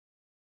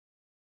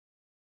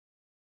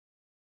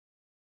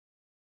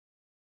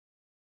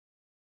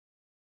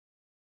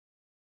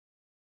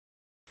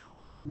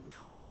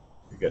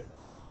You're good.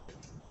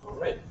 All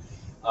right.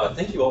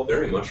 Thank you all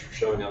very much for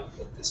showing up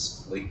at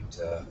this late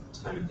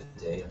time of the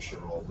day. I'm sure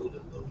we're all a little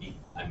bit logy.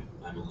 I'm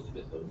a little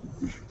bit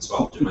logy. So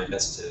I'll do my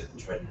best to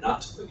try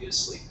not to put you to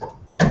sleep.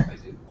 I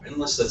do,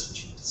 unless that's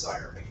what you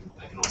desire.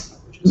 I can also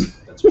put you to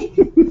sleep. That's what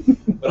you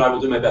need. But I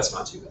will do my best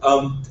not to.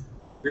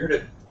 We're here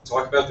to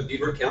talk about the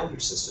Bedework calendar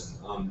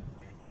system.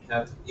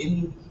 Have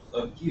any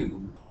of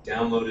you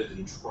downloaded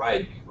and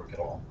tried Bedework at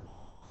all?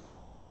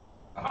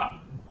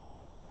 Aha.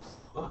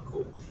 Oh,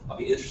 cool. I'll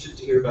be interested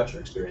to hear about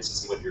your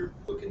experiences and what you're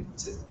looking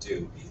to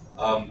do.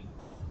 Um,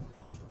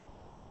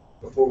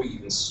 Before we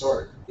even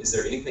start, is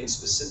there anything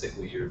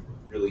specifically you're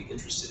really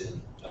interested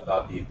in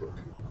about Bedework?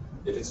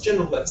 If it's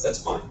general,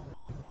 that's fine.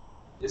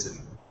 Is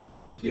it?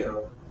 Yeah.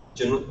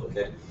 General?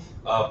 Okay.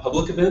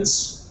 Public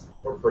events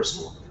or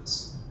personal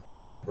events?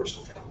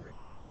 Personal calendar.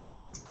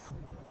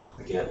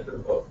 Again, a bit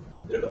of both.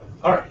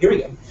 All right, here we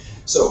go.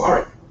 So, all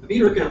right, the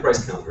Bedework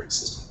Enterprise Calendaring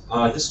System.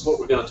 This is what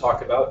we're going to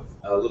talk about,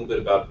 a little bit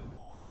about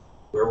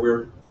where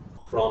we're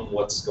from,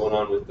 what's going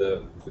on with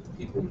the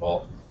people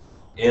involved.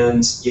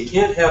 And you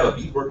can't have a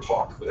Bedework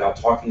talk without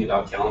talking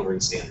about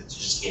calendaring standards.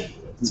 You just can't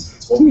do it.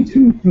 It's what we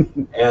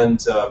do.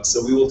 And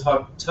so we will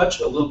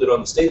touch a little bit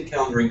on the state of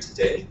calendaring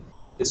today,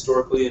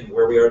 historically, and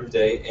where we are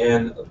today,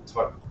 and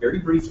talk very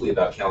briefly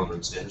about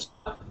calendaring standards,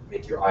 not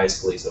make your eyes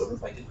glaze over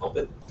if I can help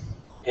it.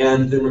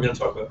 And then we're going to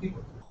talk about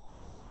Bedework.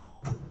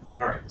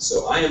 All right,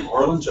 so I am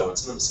Arlen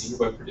Johnson. I'm a senior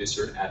web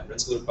producer at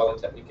Rensselaer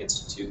Polytechnic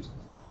Institute.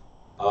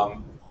 I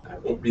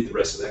won't read the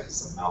rest of that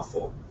because it's a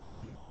mouthful.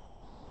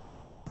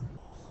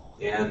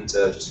 And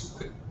just a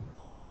quick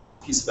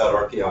piece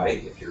about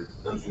RPI, if you're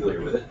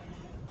unfamiliar with it.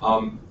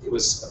 It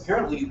was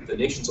apparently the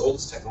nation's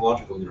oldest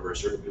technological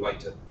university. We like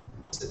to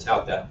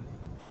tout that.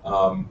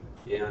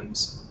 And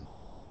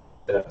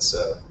that's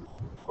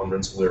on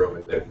Rensselaer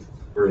over there.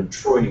 We're in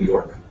Troy, New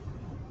York,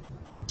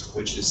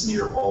 which is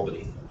near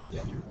Albany,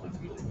 if you're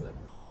unfamiliar with it.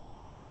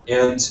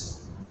 And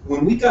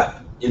when we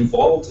got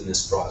involved in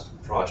this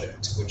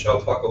project, which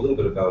I'll talk a little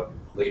bit about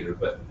later,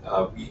 but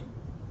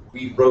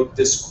we wrote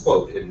this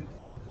quote in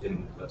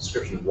a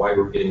description of why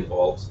we're getting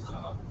involved.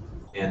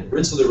 And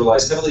Rensselaer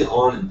relies heavily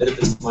on and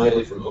benefits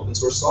mightily from open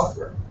source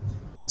software.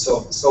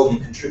 Seldom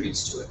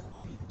contributes to it.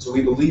 So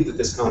we believe that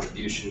this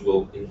contribution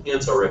will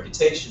enhance our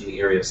reputation in the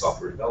area of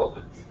software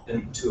development.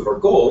 And two of our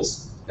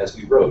goals, as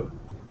we wrote,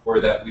 were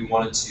that we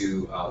wanted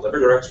to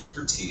leverage our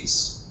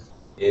expertise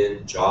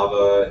in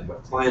Java and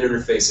web client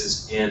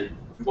interfaces, and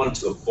we wanted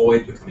to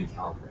avoid becoming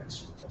calendar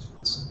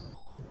experts.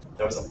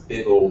 That was a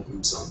big old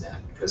oops on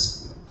that,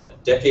 because a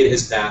decade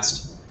has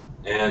passed,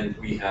 and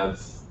we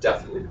have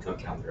definitely become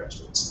calendar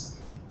experts.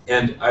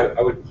 And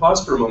I would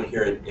pause for a moment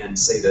here and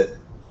say that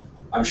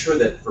I'm sure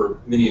that for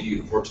many of you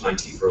who've worked in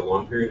IT for a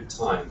long period of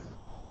time,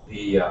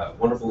 the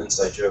wonderful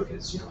inside joke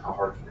is, how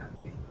hard can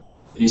that be?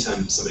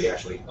 Anytime somebody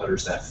actually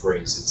utters that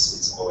phrase,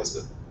 it's always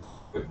a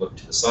quick look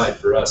to the side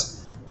for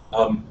us.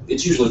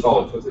 It's usually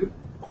followed quickly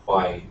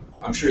by,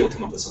 I'm sure you'll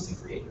come up with something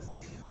creative.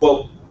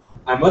 Well,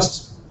 I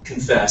must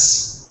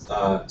confess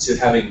to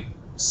having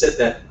said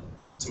that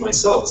to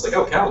myself. It's like,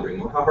 oh, calendaring,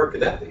 well, how hard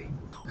could that be?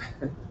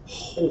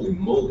 Holy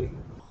moly.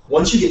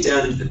 Once you get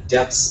down into the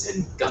depths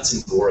and guts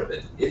and gore of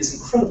it, it is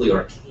incredibly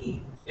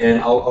arcane. And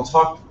I'll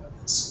talk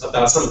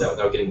about some of that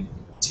without getting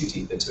too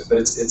deep into it, but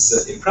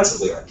it's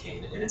impressively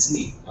arcane, and it's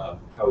neat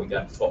how we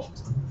got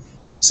involved.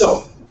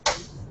 So,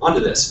 on to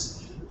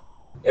this.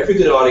 Every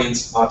good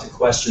audience ought to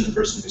question the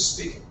person who's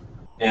speaking.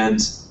 And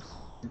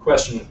the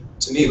question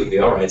to me would be,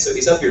 all right, so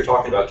he's up here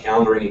talking about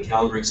calendaring and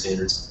calendaring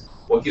standards.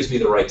 What gives me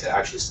the right to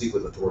actually speak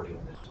with authority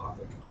on that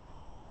topic?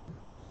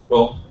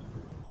 Well,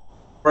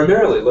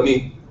 primarily, let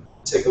me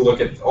take a look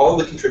at all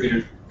the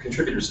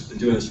contributors who've been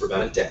doing this for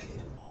about a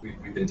decade.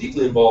 We've been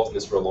deeply involved in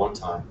this for a long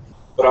time.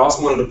 But I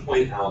also wanted to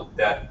point out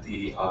that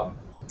the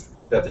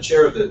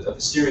chair of the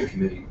steering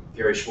committee,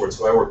 Gary Schwartz,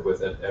 who I work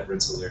with at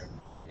Rensselaer,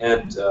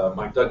 and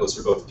Mike Douglas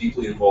are both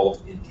deeply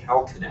involved in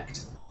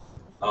CalConnect.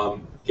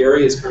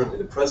 Gary is currently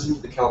the president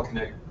of the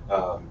CalConnect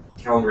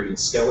Calendaring and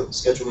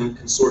Scheduling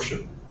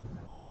Consortium,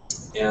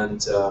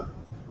 and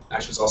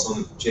actually is also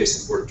on the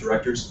JSC Board of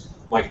Directors.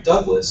 Mike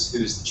Douglas,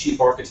 who is the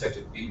chief architect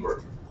of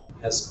Bedework,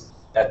 has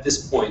at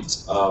this point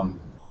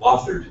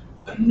authored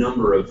a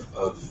number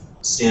of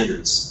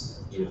standards,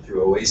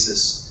 through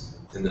OASIS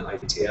and the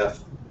ITF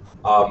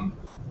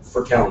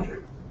for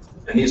calendaring,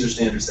 and these are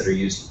standards that are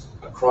used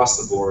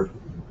across the board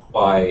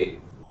by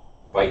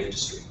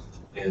industry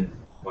and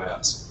by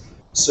us.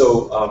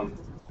 So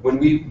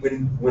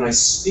when I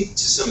speak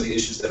to some of the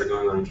issues that are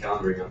going on in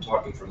calendaring, I'm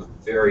talking from a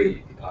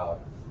very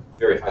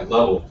very high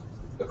level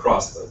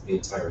across the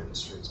entire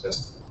industry as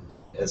best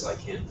as I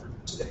can for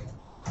today.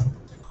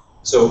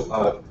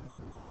 So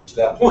to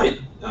that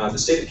point, the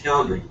state of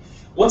calendaring.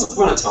 Once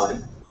upon a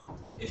time,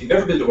 if you've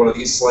ever been to one of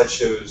these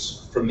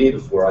slideshows from me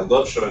before, I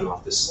love showing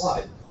off this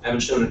slide. I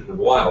haven't shown it in a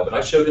while, but I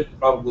showed it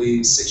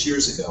probably 6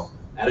 years ago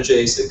at a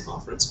JASIG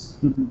conference,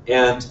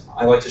 and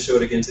I like to show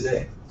it again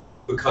today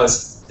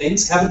because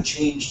things haven't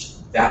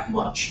changed that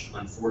much,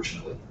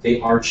 unfortunately. They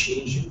are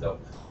changing, though.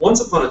 Once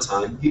upon a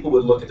time, people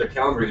would look at their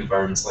calendaring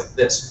environments like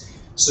this.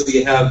 So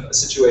you have a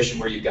situation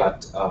where you've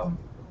got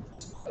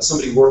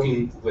somebody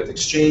working with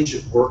Exchange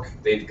at work.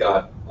 They've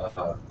got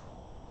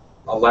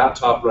a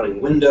laptop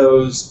running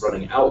Windows,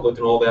 running Outlook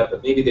and all that,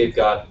 but maybe they've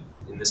got,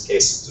 in this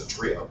case, it's a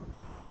Trio,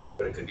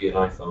 but it could be an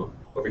iPhone.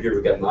 Over here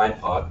we've got an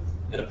iPod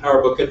and a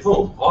PowerBook at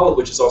home, all of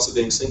which is also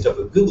being synced up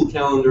with Google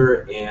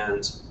Calendar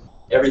and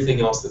everything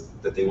else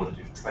that they want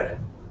to do to try to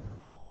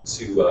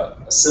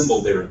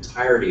assemble their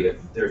entirety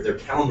of their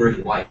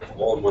calendaring life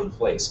all in one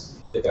place.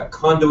 They've got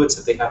conduits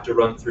that they have to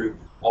run through,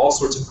 all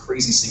sorts of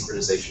crazy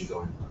synchronization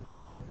going on.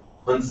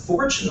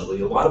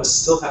 Unfortunately, a lot of us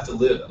still have to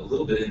live a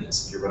little bit in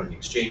this. If you're running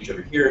Exchange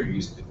over here, and you're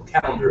using Google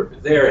Calendar over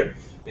there, and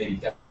maybe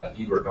you've got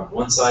Bedework on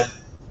one side,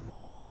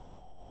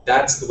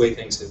 that's the way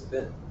things have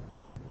been.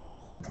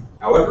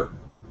 However,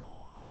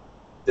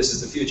 this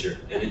is the future,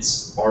 and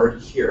it's already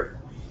here.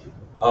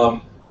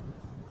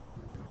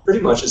 Pretty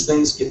much as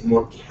things get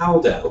more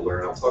CalDAV aware,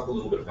 and I'll talk a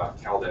little bit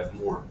about CalDAV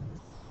more,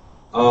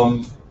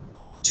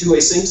 two-way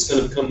sync is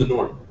going to become the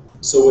norm.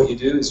 So what you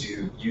do is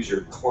you use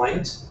your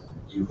client,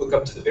 you hook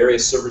up to the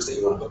various servers that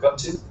you want to hook up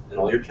to, and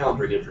all your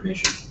calendaring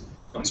information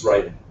comes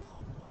right in.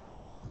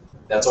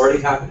 That's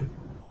already happening.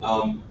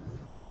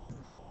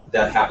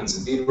 That happens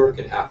in Bedework,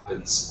 it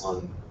happens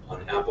on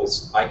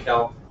Apple's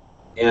iCal.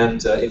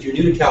 And if you're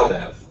new to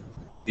CalDAV,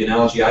 the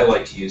analogy I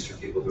like to use for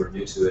people who are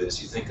new to it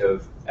is you think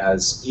of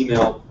as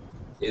email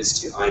is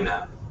to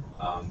IMAP,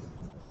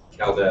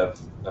 CalDAV,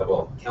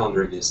 well,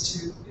 calendaring is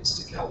to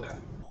CalDAV,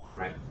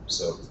 right?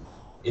 So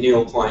any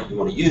old client you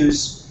want to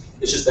use,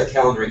 it's just that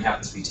calendaring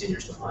happens to be 10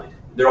 years behind.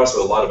 There are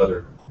also a lot of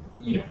other,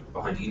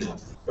 behind email.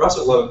 There are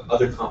also a lot of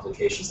other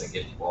complications that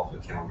get involved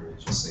with calendaring,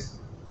 as you see.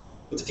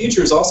 But the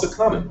future is also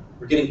coming.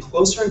 We're getting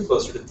closer and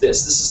closer to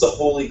this. This is the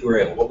holy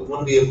grail. What we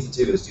want to be able to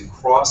do is do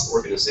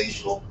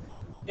cross-organizational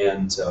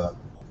and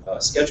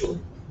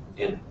scheduling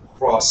and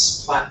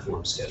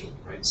cross-platform scheduling,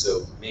 right?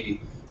 So maybe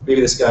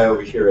this guy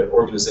over here at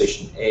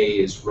Organization A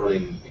is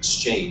running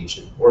Exchange,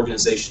 and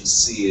Organization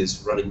C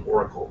is running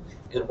Oracle,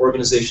 and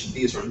Organization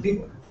B is running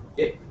Bedework.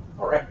 Okay,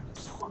 all right.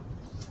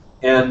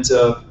 And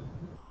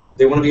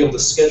they want to be able to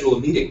schedule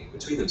a meeting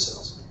between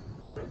themselves.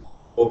 Right?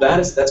 Well,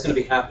 that's going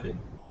to be happening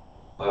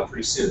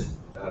pretty soon.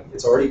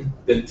 It's already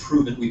been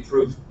proven. We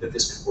proved that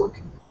this could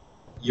work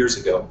years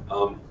ago.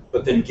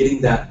 But then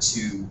getting that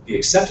to be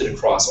accepted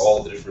across all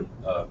of the different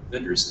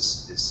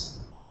vendors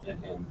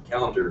and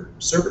calendar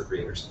server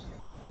creators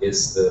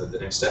is the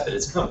next step, and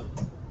it's coming.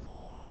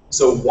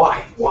 So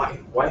why do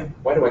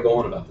I go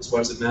on about this? Why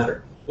does it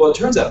matter? Well, it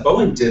turns out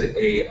Boeing did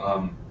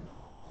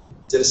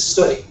a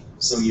study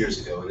some years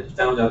ago, and it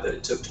found out that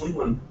it took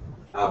 21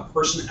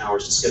 person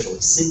hours to schedule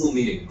a single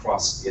meeting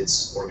across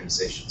its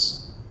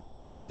organizations.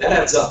 That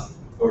adds up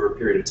over a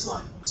period of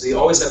time. So you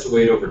always have to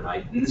wait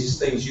overnight, and these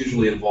things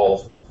usually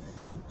involve,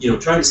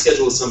 trying to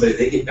schedule with somebody,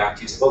 they get back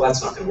to you and say, well,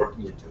 that's not going to work,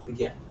 and you do it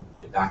again.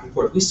 And back and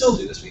forth. We still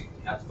do this. We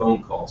have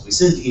phone calls, we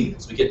send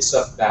emails, we get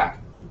stuff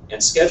back, and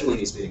scheduling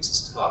these meetings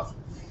is tough.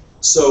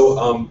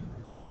 So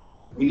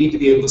we need to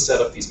be able to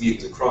set up these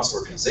meetings across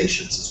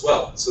organizations as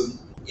well. So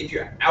if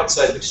you're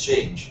outside of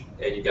Exchange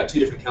and you've got two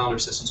different calendar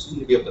systems, we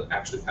need to be able to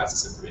actually pass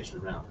this information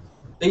around.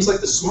 Things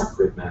like the smart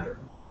grid matter.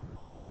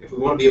 If we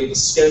want to be able to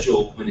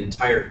schedule when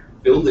entire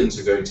buildings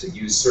are going to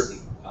use certain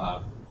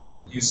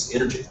use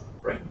energy,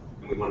 right?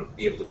 And we want to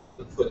be able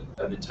to put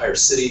an entire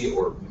city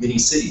or mini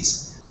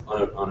cities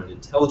on an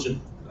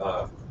intelligent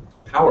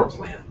power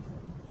plan,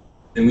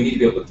 then we need to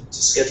be able to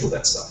schedule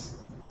that stuff.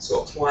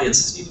 So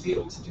appliances need to be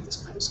able to do this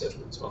kind of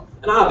scheduling as well.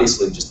 And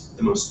obviously, just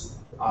the most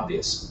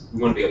obvious,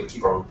 we want to be able to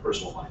keep our own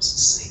personal lives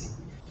sane.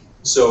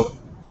 So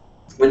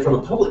when from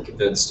a public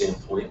event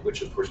standpoint,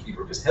 which of course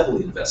Bedework is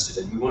heavily invested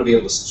in, we want to be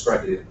able to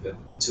subscribe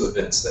to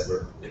events that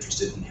we're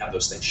interested in and have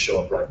those things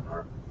show up right in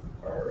our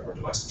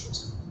device of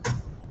choice.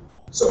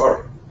 So all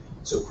right,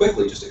 so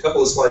quickly, just a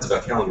couple of slides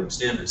about calendaring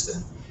standards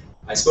then.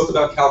 I spoke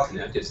about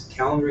CalConnect. It's a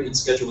calendaring and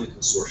scheduling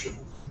consortium,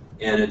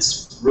 and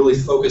it's really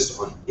focused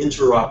on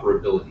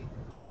interoperability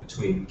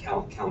between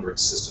calendaring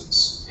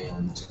systems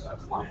and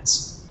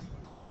clients.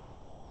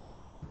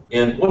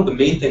 And one of the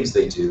main things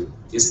they do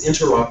is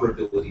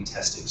interoperability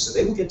testing. So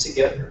they will get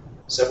together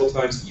several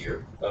times a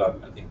year.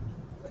 I think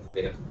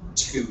they have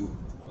 2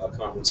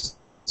 conferences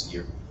a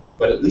year,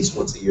 but at least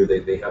once a year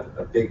they have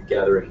a big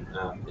gathering,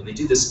 and they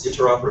do this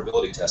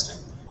interoperability testing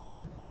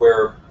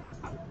where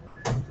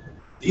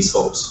these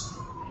folks,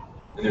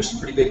 and there's some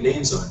pretty big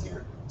names on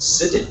here,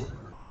 sit in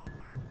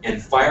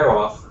and fire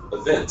off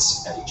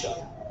events at each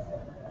other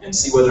and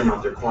see whether or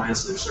not their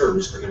clients and their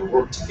servers are going to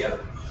work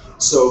together.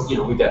 So,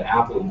 we've got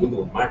Apple and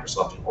Google and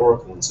Microsoft and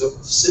Oracle and so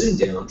forth sitting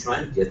down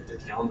trying to get their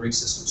calendaring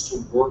systems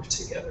to work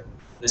together.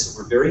 And so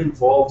we're very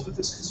involved with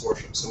this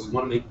consortium, so we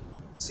want to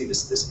see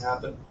this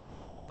happen.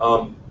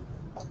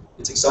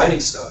 It's exciting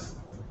stuff.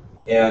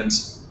 And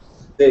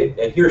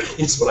here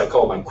is what I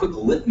call my quick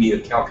litany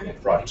of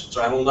CalConnect projects, which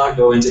I will not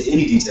go into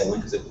any detail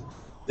in because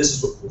this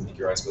is what will make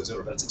your eyes glaze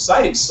over. But it's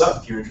exciting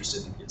stuff if you're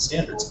interested in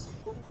standards.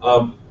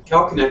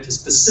 CalConnect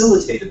has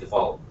facilitated the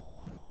following.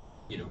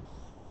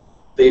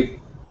 they've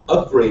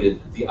upgraded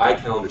the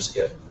iCalendar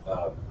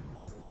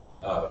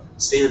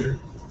standard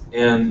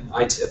and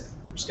iTip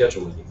for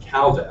scheduling and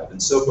CalDAV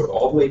and so forth,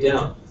 all the way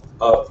down.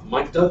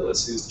 Mike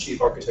Douglas, who's the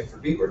chief architect for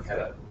Bedework, had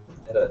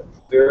a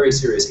very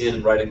serious hand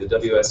in writing the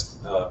WS,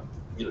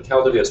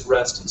 CalWS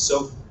REST and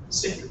SOAP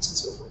standards and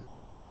so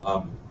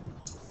forth,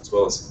 as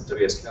well as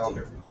WS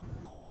Calendar.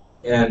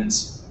 And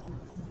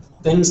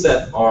things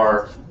that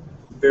are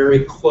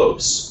very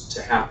close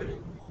to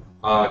happening.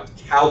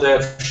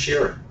 CalDAV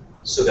sharing,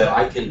 so that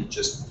I can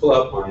just pull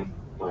out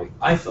my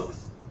iPhone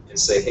and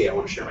say, hey, I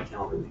want to share my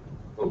calendar with you.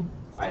 Boom.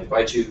 I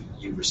invite you,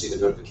 you receive a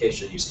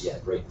notification, you say, yeah,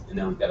 great, and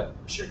now I've got a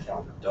shared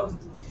calendar done.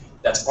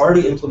 That's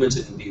already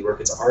implemented in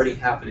Bedework. It's already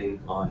happening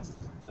on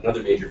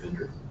another major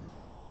vendor.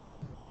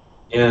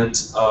 And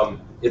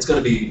it's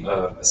going to be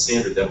a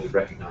standard that will be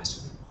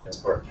recognized as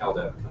part of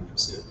CalDAV coming up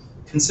soon.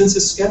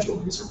 Consensus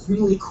scheduling is a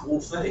really cool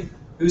thing.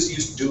 Who's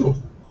used Doodle?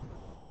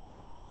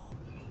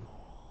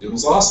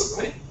 Doodle's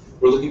awesome, right?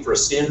 We're looking for a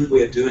standard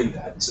way of doing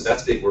that, so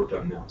that's being worked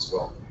on now as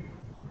well,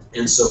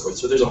 and so forth.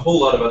 So there's a whole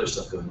lot of other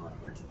stuff going on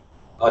here.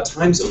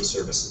 Time zone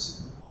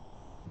services,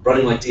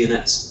 running like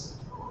DNS.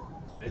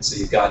 Right? So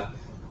you've got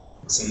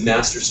some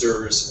master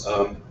servers,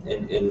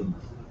 and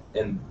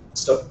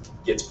stuff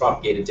gets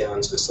propagated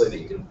down to a slave that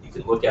you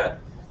can look at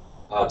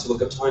to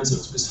look up time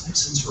zones, because time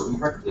zones are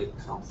remarkably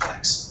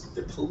complex.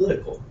 They're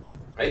political,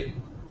 right?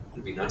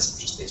 It'd be nice if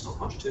it's just based on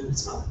longitude.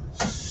 It's not.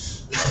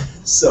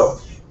 So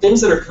things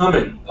that are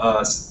coming,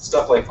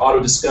 stuff like auto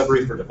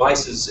discovery for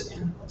devices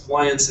and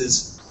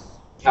appliances,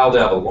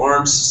 CalDAV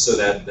alarms, so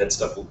that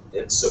stuff will,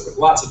 and so forth.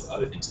 Lots of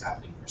other things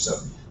happening here. So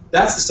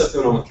that's the stuff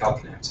going on with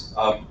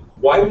CalConnect.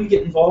 Why do we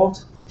get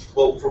involved?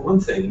 Well, for one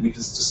thing, we've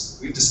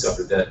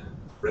discovered that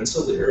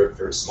Rensselaer, a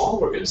very small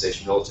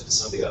organization relative to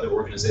some of the other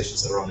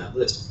organizations that are on that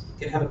list,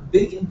 can have a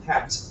big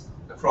impact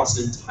across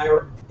an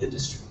entire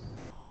industry,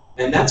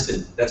 and that's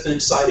been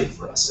exciting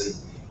for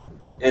us,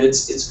 and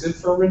it's good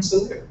for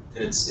Rensselaer,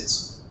 and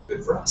it's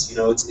good for us. You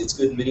know, it's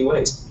good in many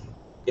ways.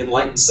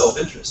 Enlightened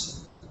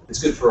self-interest. It's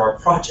good for our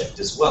project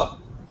as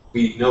well.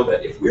 We know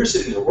that if we're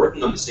sitting there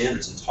working on the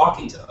standards and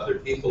talking to other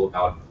people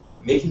about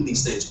making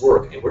these things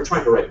work, and we're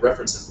trying to write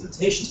reference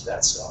implementation to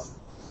that stuff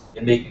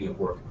and making it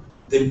work,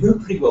 then we're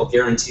pretty well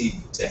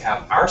guaranteed to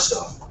have our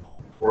stuff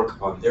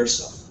work on their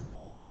stuff.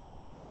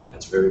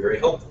 That's very, very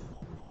helpful.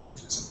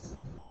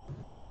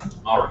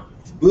 All right,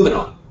 moving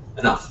on.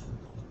 Enough.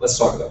 Let's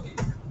talk about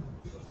Bedework.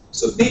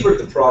 So Bedework,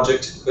 the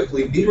project,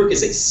 quickly. Bedework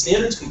is a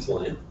standards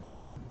compliant,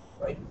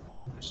 right?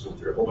 I just went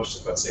through a whole bunch of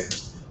stuff about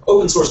standards.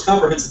 Open source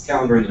comprehensive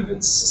calendaring and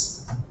events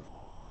system.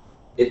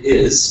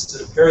 It's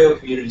an Apereo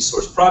community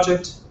source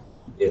project.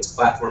 It's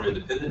platform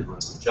independent. It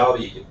runs on Java.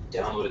 You can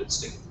download it and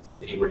stick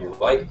it anywhere you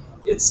like.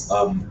 It's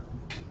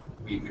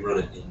we run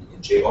it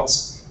in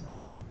JBoss,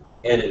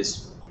 and it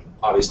is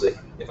obviously,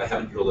 if I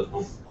haven't drilled it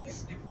home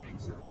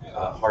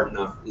hard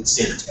enough, it's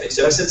standards based.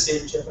 Did I say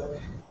standards yet, by the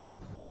way?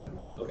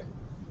 Okay,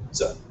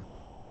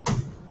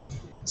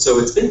 so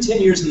it's been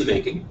 10 years in the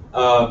making.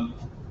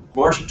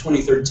 March of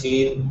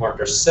 2013 marked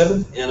our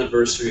 7th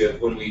anniversary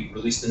of when we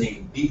released the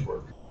name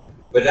Bedework.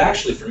 But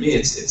actually, for me,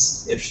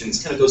 it's interesting.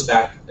 This kind of goes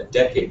back a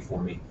decade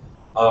for me.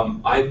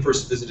 I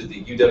first visited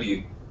the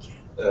UW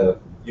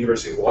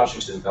University of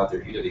Washington about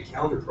their UW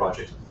Calendar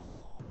project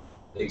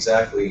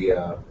exactly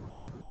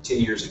 10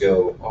 years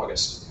ago,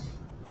 August.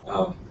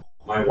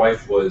 My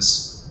wife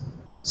was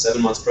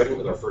 7 months pregnant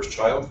with our first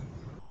child,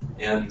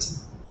 and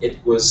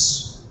it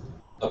was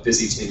a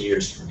busy 10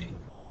 years for me.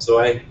 So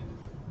I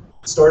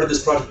started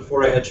this project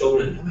before I had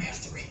children, and now I have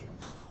 3.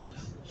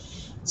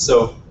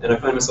 So, and I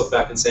find myself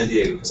back in San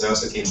Diego, because I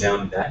also came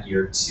down that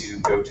year to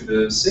go to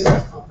the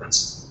SIGGRAPH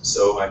conference.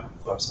 So I thought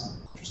it was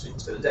interesting.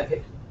 It's been a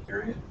decade.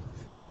 Here I am.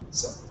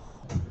 So,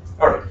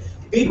 all right,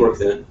 Bedework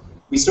then.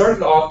 We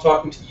started off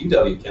talking to the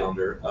UW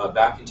calendar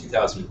back in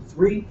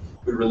 2003.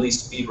 We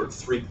released Bedework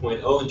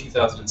 3.0 in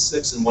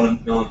 2006 and won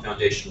a Mellon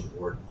Foundation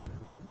Award.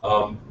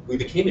 We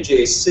became a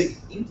JA-SIG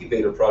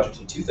incubator project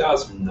in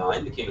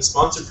 2009, became a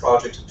sponsored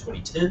project in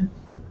 2010.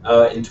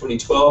 In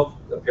 2012,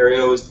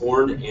 Apereo was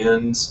born,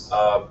 and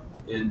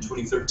in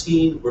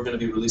 2013, we're going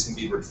to be releasing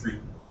Bedework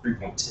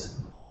 3.10.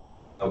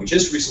 We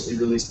just recently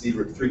released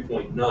Bedework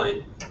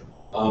 3.9,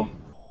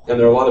 and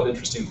there are a lot of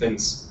interesting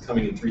things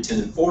coming in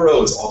 3.10, and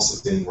 4.0 is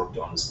also being worked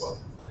on as well.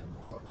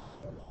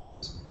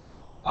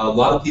 A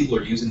lot of people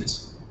are using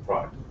this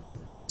product.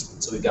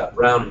 So we've got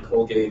Brown and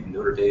Colgate and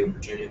Notre Dame,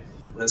 Virginia,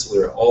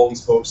 Rensselaer, all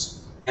these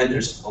folks, and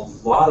there's a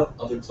lot of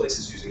other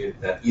places using it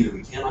that either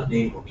we cannot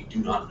name or we do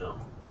not know.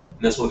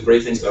 And that's one of the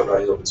great things about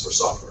writing open source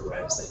software,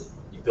 right? Is that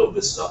you build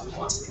this stuff and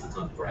lots of people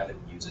come to grab it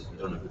and use it and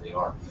don't know who they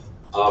are.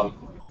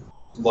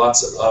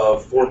 Lots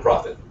of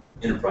for-profit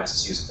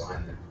enterprises use it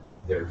behind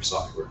their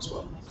software as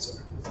well. So,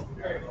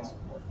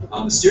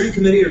 the steering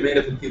committee are made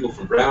up of people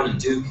from Brown and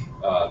Duke,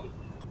 the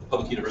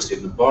Public University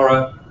of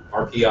Navarra,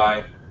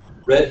 RPI,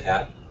 Red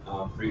Hat,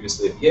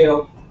 previously at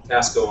Yale,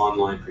 Casco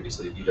Online,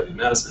 previously at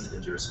UW-Madison,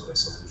 and Jurassic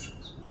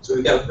Solutions. So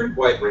we've got a pretty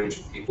wide range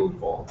of people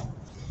involved.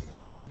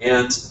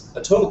 And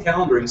a total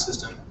calendaring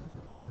system,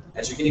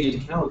 as you're getting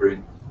into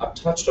calendaring, I've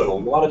touched on a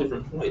lot of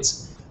different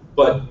points,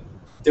 but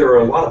there are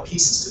a lot of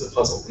pieces to the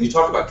puzzle. When you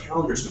talk about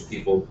calendars with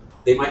people,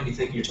 they might be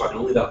thinking you're talking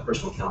only about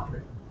personal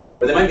calendaring.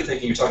 Or they might be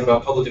thinking you're talking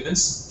about public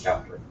events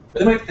calendaring. Or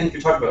they might think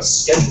you're talking about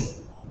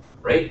scheduling,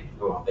 right?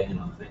 Oh, I'm banging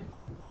on the thing.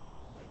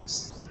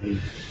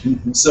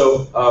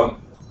 So,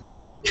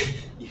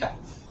 yeah,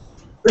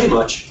 pretty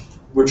much,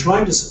 we're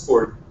trying to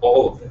support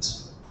all of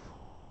this.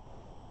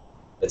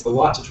 It's a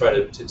lot to try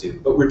to do,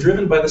 but we're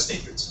driven by the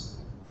standards.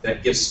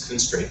 That gives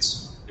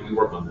constraints, and we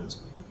work on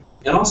those.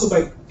 And also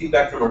by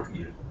feedback from our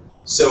community.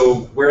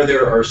 So where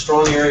there are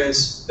strong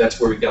areas, that's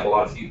where we've got a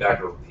lot of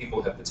feedback, or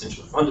people have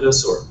potentially funded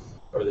us, or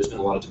there's been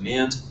a lot of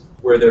demand.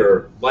 Where there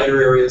are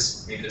lighter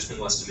areas, maybe there's been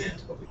less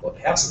demand, but we'd love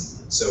to have some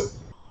demand. So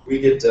we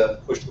get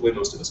pushed the way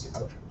most of us get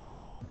pushed.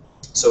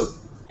 So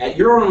at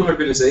your own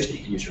organization,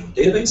 you can use your own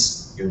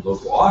database, your own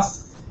local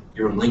auth,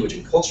 your own language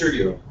and culture,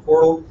 your own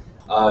portal,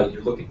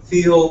 your look and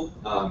feel,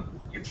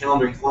 your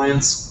calendaring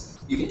clients.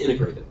 You can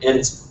integrate it. And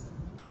it's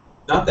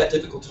not that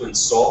difficult to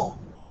install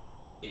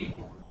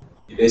anymore.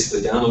 You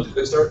basically download the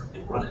Quick Start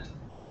and run it.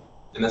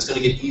 And that's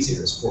going to get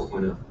easier as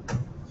 4.0.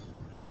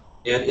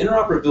 And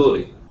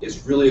interoperability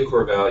is really a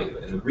core value.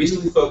 And the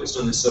reason we focused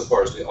on this so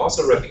far is we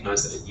also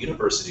recognize that at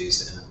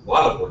universities and a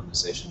lot of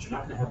organizations, you're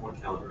not going to have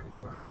one calendar.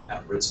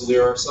 At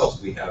Rensselaer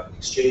ourselves, we have an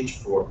Exchange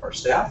for our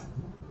staff,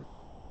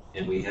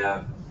 and we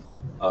have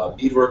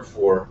Bedework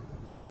for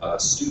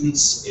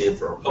students and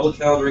for our public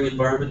calendaring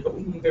environment, but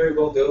we may very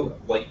well go,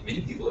 like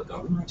many people have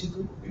done, we might do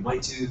Google, we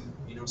might do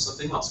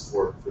something else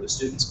for the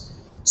students.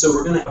 So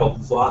we're going to have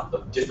a lot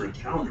of different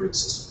calendaring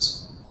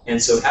systems.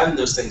 And so having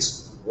those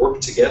things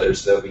work together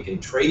so that we can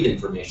trade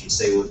information,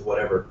 say with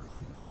whatever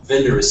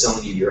vendor is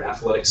selling you your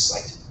athletics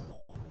site,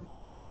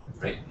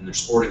 right, and their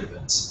sporting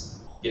events.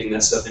 Getting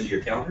that stuff into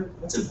your calendar,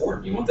 that's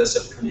important. You want that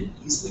stuff to come in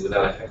easily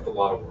without a heck of a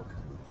lot of work.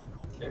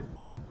 Okay.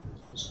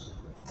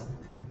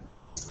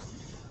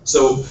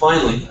 So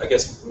finally, I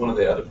guess one of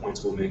the other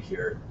points we'll make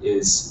here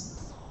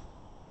is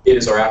it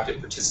is our active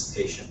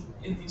participation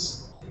in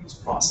these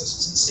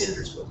processes and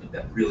standards building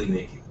that really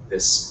make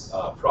this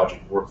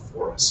project work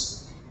for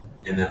us.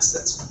 And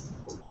that's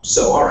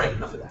so. All right,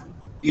 enough of that.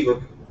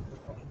 Bedework.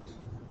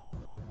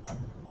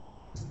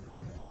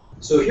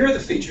 So here are the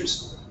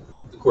features,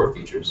 the core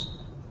features.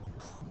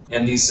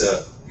 And these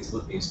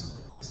will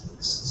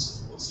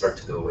start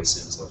to go away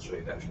soon, so I'll show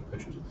you actual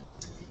pictures.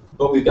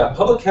 But we've got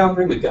public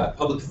calendaring, we've got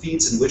public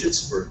feeds and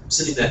widgets for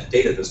sending that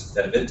data,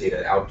 that event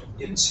data, out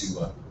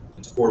into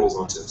portals,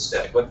 onto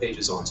static web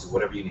pages, onto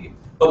whatever you need.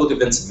 Public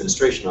events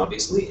administration,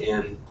 obviously,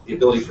 and the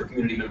ability for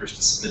community members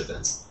to submit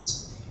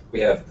events.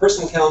 We have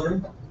personal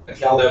calendaring, a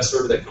CalDAV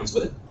server that comes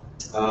with it.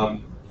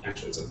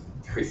 Actually, it's a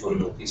very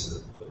fundamental piece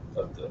of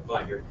the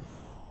pie here.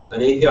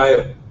 An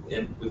API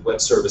and with web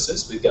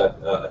services, we've got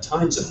a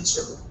time zone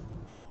server.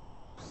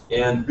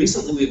 And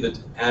recently we've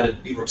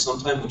added Bedework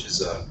Sometime, which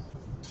is a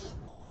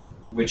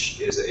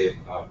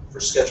for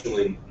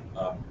scheduling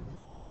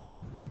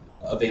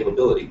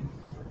availability.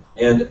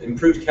 And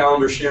improved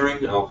calendar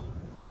sharing,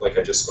 like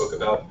I just spoke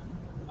about,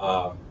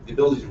 the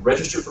ability to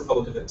register for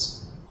public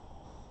events.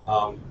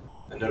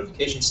 A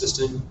notification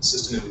system,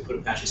 and we put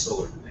Apache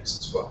Solar in the mix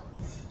as well.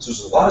 So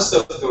there's a lot of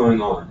stuff going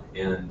on,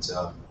 and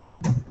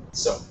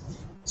so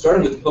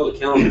starting with the public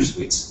calendar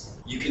suites,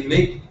 you can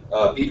make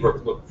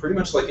Bedework look pretty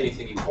much like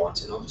anything you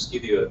want, and I'll just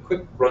give you a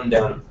quick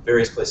rundown of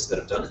various places that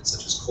have done it,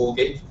 such as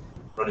Colgate,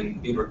 running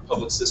Bedework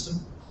Public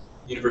System.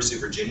 University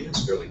of Virginia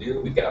is fairly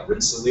new. We've got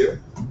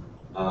Rensselaer,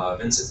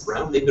 Vincent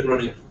Brown. They've been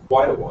running it for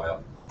quite a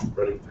while,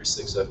 running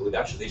 3.6, I believe.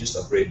 Actually, they just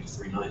upgraded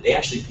to 3.9. They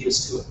actually beat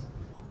us to it.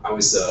 I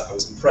was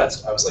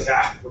impressed. I was like,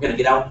 we're going to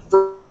get out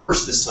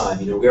first this time.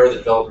 We are the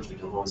developers. We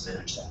don't always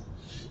manage that.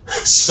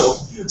 So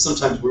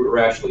sometimes we're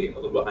actually a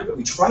little behind, but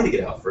we try to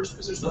get out first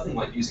because there's nothing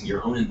like using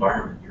your own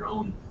environment, your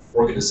own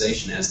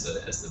organization as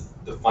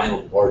the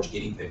final large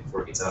guinea pig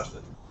before it gets out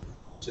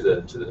to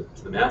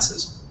the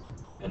masses.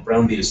 And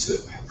Brown beat us to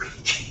it.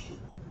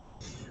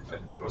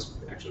 I was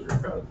actually very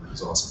proud of it. It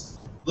was awesome.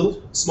 A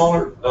little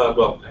smaller,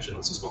 well, actually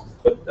not so small,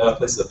 but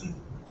places up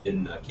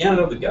in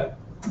Canada. We've got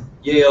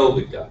Yale,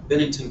 we've got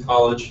Bennington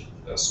College,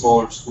 a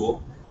smaller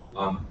school,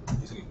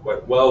 using it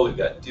quite well. We've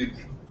got Duke,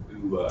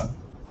 who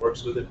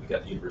works with it. We've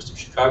got the University of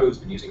Chicago, who's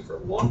been using it for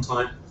a long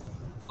time.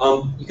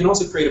 You can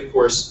also create, of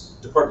course,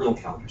 departmental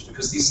calendars,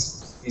 because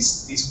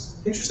these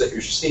pictures that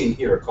you're seeing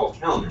here are called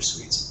calendar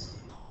suites,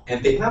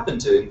 and they happen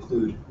to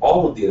include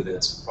all of the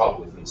events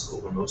probably from the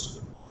school, or most of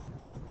them.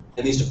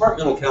 And these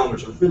departmental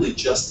calendars are really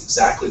just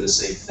exactly the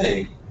same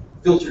thing,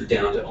 filtered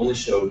down to only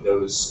show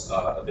those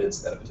events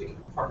that a particular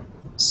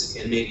department wants to see,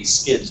 and maybe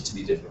skinned to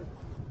be different.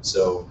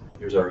 So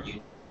here's our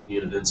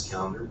union events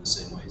calendar the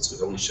same way. So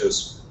it only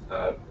shows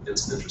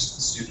events of interest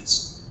to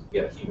students. We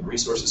have a human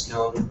resources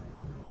calendar,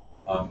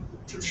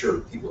 which I'm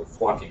sure people are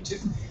flocking to.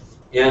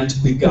 And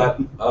we've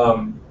got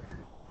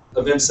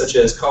events such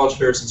as college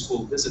fairs and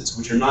school visits,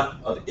 which are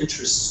not of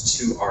interest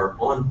to our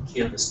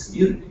on-campus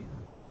community,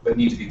 but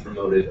need to be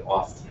promoted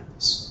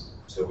off-campus.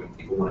 So when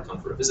people want to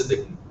come for a visit, they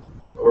can,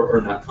 or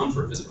not come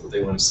for a visit, but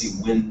they want to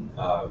see when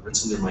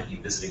Rensselaer might be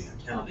visiting their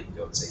town, they can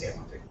go and say, hey, I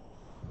want to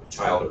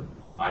child or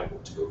I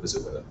want to go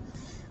visit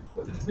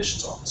with an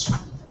admissions officer.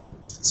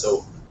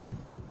 So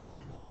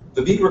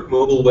the Bedework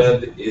mobile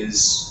web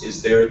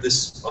is there.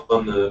 This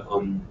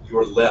on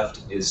your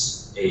left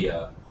is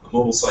a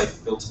mobile site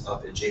built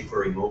up in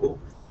jQuery Mobile,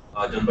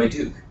 done by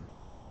Duke.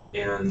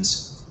 And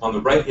on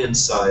the right-hand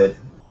side,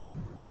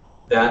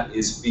 that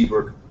is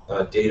Bedework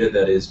data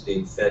that is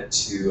being fed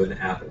to an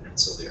app at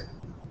Rensselaer.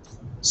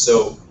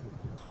 So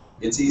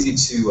it's easy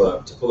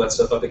to pull that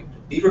stuff up.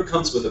 Bedework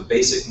comes with a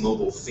basic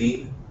mobile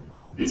theme.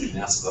 It's a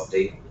massive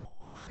update.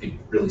 You can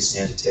really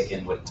stand to take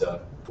in what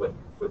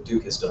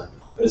Duke has done.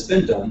 But it's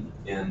been done,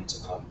 and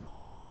it's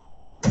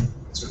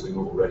certainly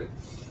mobile ready.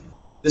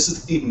 This is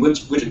the theme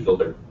widget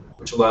builder,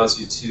 which allows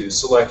you to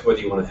select whether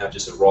you want to have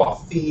just a raw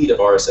feed of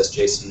RSS,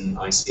 JSON,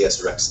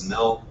 ICS, or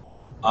XML,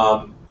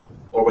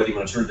 or whether you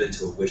want to turn it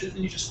into a widget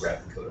and you just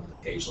grab the code on the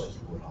page like you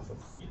would off of,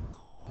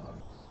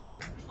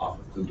 off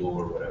of Google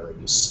or whatever,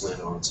 and you slam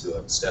it onto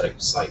a static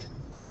site,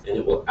 and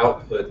it will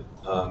output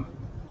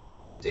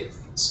data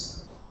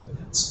feeds.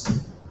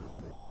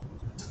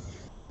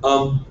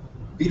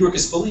 Bedework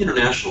is fully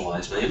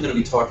internationalized, and I am going to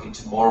be talking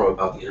tomorrow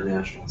about the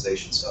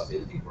internationalization stuff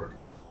in Bedework.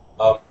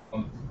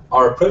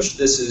 Our approach to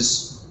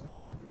this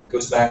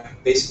goes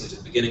back basically to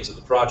the beginnings of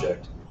the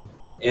project,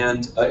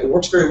 and it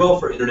works very well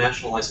for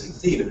internationalizing the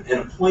theme, and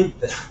a point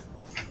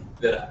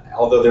that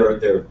although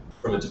there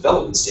from a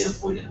development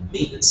standpoint and a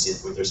maintenance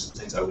standpoint, there's some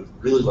things I would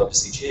really love to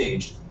see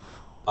changed.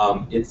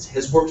 It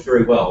has worked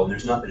very well, and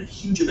there's not been a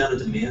huge amount of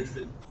demand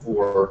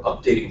for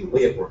updating the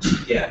way it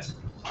works yet.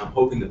 I'm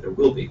hoping that there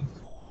will be.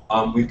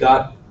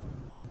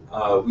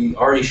 We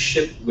already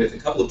shipped with a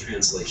couple of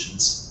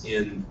translations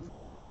in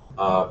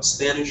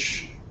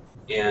Spanish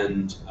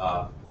and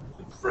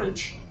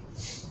French.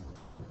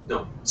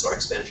 No,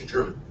 sorry, Spanish and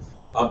German.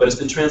 But it's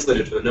been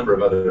translated to a number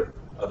of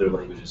other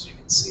languages you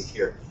can see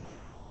here.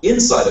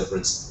 Inside of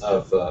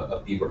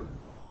Bedework,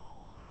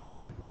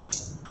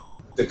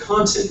 the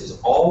content is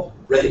all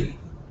ready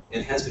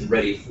and has been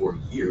ready for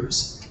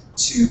years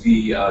to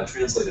be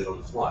translated on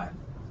the fly.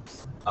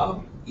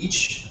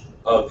 Each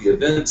of the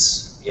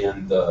events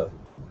and the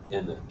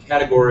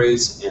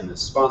categories and the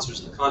sponsors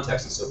and the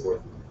contacts and so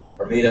forth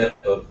are made up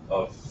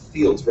of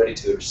fields ready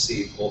to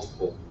receive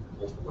multiple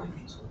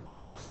languages.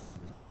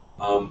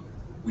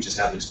 We just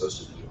haven't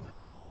exposed to the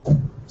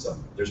UI.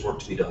 So there's work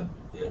to be done,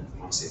 and we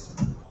want to see it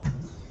done.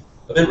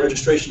 Event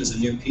registration is a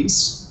new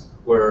piece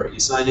where you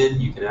sign in.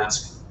 You can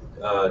ask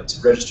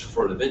to register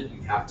for an event.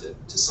 You have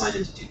to sign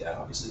in to do that,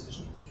 obviously, because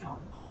you need an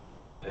account.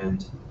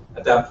 And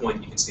at that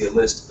point, you can see a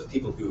list of the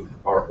people who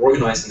are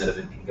organizing that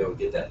event. You can go and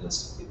get that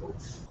list of people.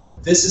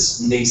 This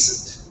is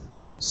nascent,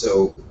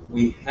 so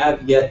we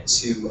have yet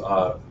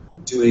to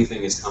do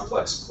anything as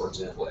complex, for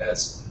example,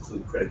 as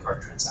include credit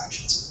card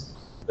transactions.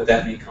 But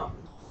that may come.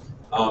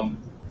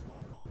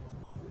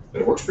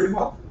 But it works pretty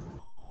well.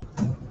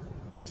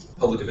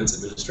 Public events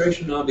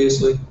administration,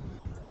 obviously.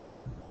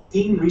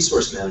 Theme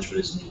resource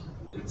management is new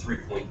in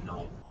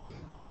 3.9.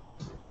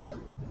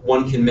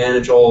 One can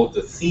manage all of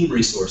the theme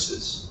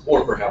resources,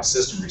 or perhaps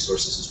system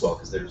resources as well,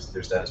 because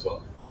there's that as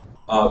well,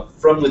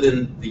 from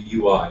within the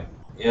UI.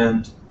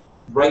 And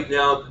right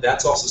now,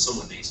 that's also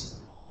somewhat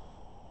nascent.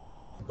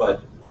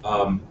 But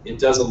it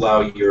does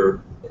allow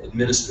your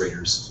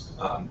administrators,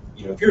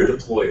 if you're a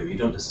deployer, you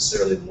don't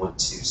necessarily want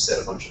to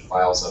set a bunch of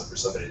files up for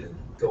somebody to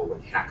go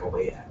and hack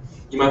away at.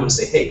 You might want to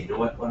say, hey, you know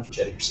what, why don't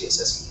you edit your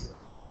CSS here?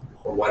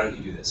 Or why don't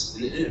you do this?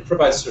 And it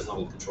provides a certain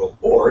level of control.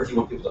 Or if you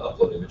want people to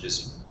upload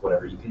images,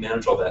 whatever, you can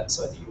manage all that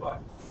inside the UI.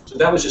 So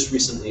that was just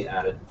recently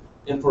added.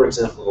 And for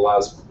example, it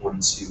allows one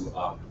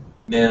to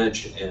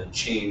manage and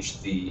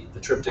change the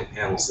triptych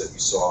panels that you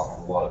saw on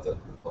a lot of the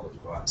public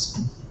UIs.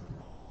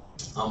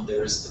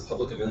 There's the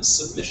public events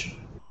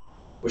submission,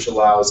 which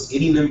allows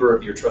any member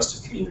of your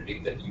trusted community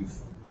that you've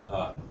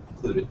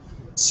included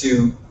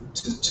to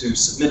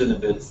submit an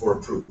event for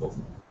approval.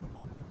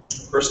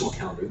 Personal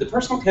calendar. The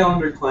personal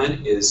calendar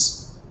client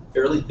is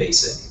fairly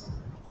basic.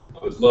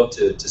 I would love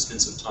to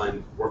spend some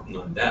time working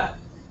on that,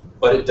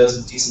 but it does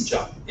a decent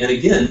job. And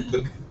again,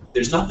 look,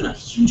 there's not been a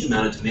huge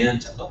amount of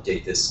demand to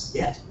update this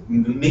yet.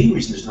 The main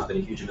reason there's not been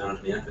a huge amount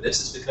of demand for this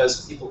is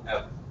because people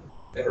have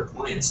better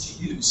clients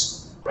to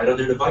use right on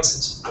their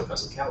devices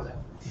because of CalDAV.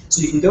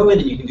 So you can go in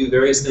and you can do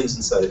various things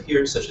inside of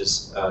here, such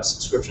as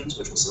subscriptions,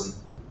 which will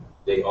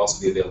someday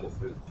also be available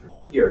through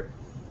here.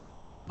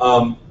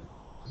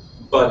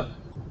 But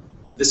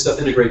this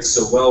stuff integrates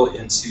so well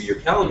into your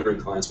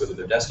calendaring clients, whether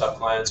they're desktop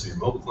clients or your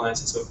mobile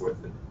clients and so forth,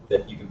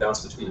 that you can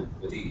bounce between them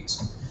with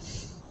ease.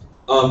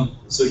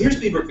 So here's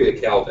Bedework via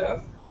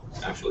CalDAV,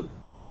 actually,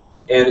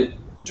 and it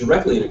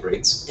directly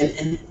integrates.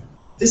 And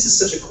this is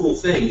such a cool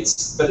thing,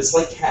 but it's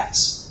like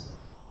CAS.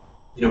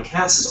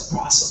 CAS is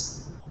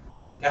awesome.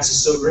 CAS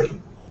is so great,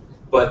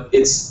 but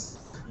it's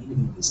kind of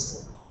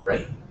invisible,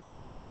 right?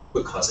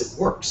 Because it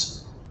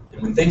works.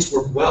 And when things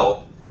work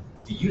well,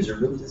 the user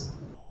really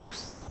doesn't.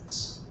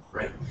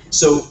 Right?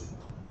 So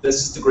this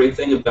is the great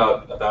thing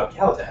about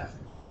CalDAV.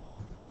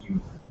 You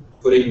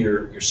put in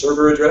your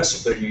server address,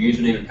 you put in your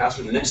username and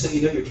password, and the next thing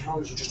you know, your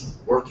calendars are just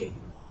working.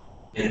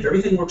 And if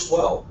everything works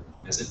well,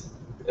 as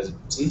it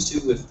seems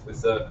to with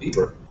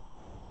Bedework.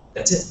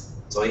 That's it.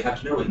 That's all you have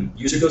to know, and the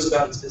user goes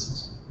about its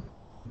business.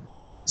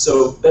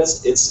 So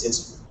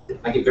it's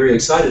I get very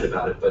excited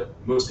about it, but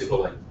most people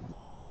are like,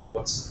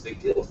 what's the big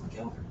deal with my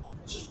calendar?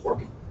 It's just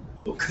working.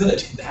 Well, good.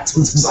 That's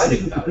what's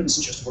exciting about it. It's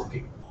just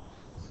working.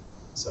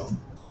 So,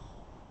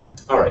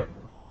 all right.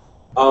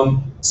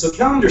 So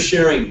calendar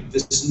sharing,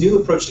 this new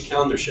approach to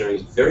calendar sharing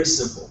is very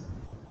simple.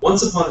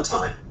 Once upon a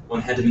time,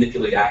 one had to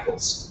manipulate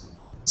ACLs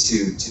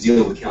to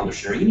deal with calendar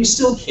sharing, and you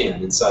still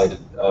can inside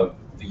of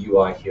the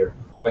UI here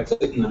by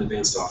clicking on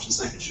advanced options,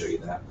 and I can show you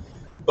that.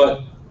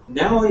 But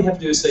now all you have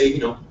to do is say,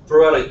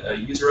 throw out a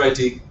user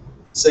ID,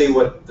 say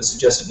what the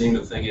suggested name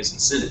of the thing is,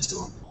 and send it to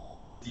them.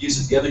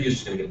 The other user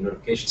is going to get a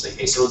notification saying,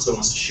 hey, so-and-so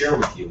wants to share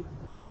with you.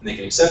 And they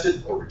can accept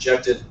it or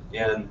reject it,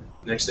 and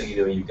next thing you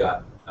know, you've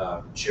got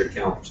shared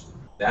calendars.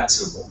 That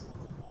simple,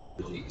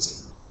 really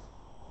easy.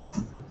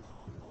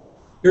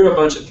 Here are a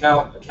bunch of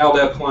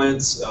CalDAV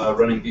clients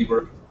running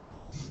Bedework.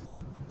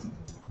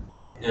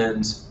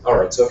 And all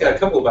right, so I've got a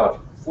couple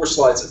about 4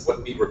 slides of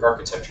what Bedework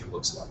architecture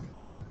looks like,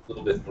 a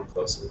little bit more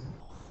closely.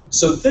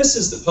 So this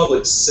is the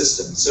public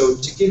system. So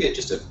to give you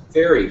just a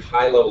very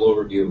high-level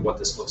overview of what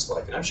this looks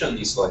like, and I've shown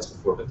these slides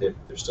before, but they're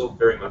still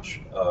very much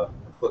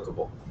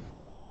applicable.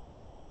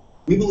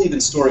 We believe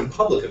in storing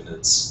public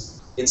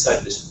events inside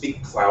of this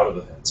big cloud of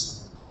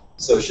events.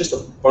 So it's just a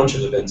bunch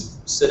of events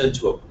sit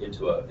into a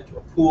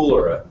pool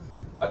or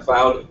a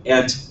cloud,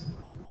 and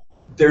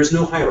there's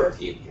no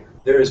hierarchy in here.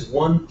 There is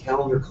one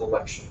calendar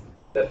collection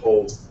that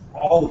holds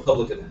all the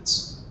public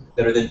events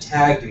that are then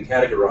tagged and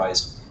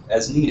categorized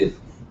as needed.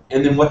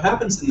 And then what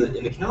happens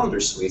in the calendar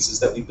suites is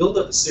that we build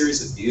up a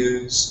series of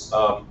views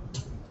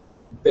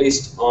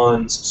based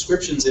on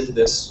subscriptions into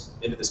this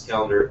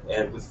calendar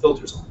and with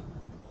filters on them.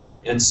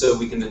 And so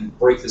we can then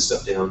break this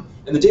stuff down.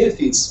 And the data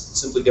feeds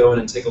simply go in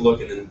and take a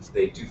look, and then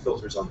they do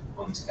filters on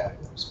these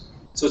categories.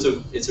 So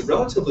it's a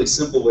relatively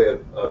simple way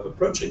of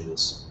approaching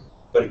this,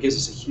 but it gives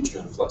us a huge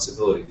amount of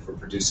flexibility for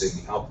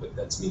producing output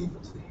that's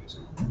meaningful to the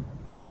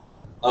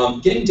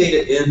user. Getting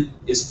data in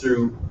is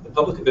through the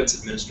public events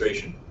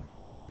administration.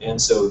 And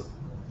so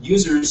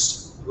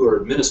users who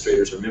are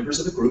administrators are members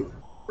of the group,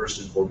 first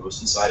and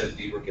foremost, inside of the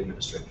Bedework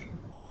administration.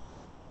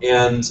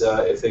 And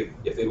if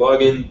they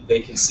log in, they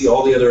can see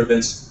all the other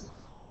events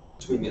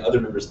between the other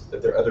members that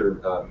their other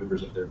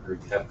members of their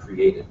group have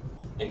created,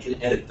 and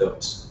can edit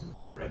those.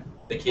 Right?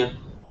 They can't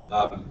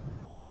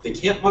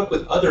muck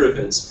with other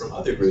events from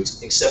other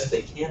groups, except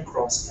they can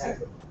cross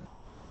tag them.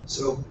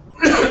 So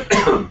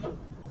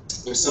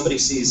if somebody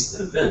sees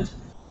an event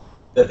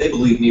that they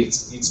believe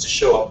needs to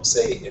show up,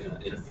 say,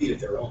 in a feed of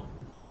their own,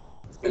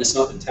 and it's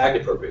not been tagged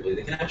appropriately,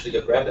 they can actually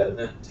go grab that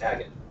event and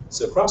tag it.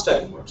 So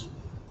cross-tagging works.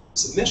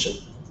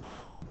 Submission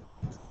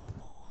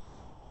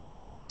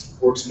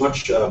works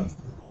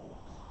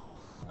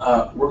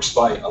works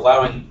by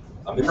allowing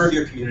a member of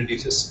your community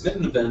to submit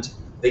an event.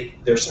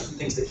 There are certain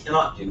things they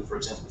cannot do. For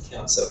example, they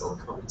cannot set up a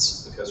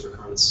recurrence, because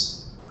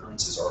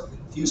recurrences are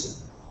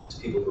confusing to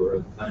people who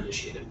are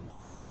uninitiated.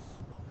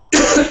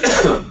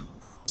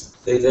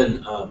 They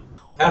then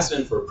pass it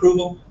in for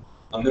approval.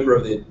 A member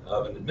of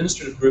an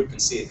administrative group can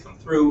see it come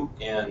through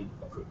and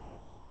approve.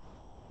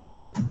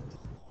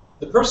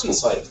 The personal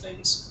side of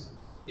things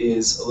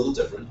is a little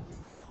different.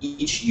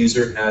 Each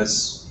user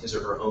has his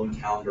or her own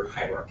calendar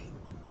hierarchy,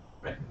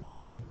 right?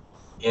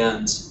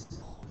 And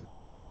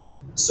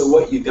so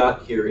what you've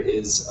got here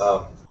is,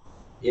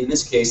 in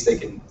this case, they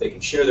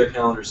can share their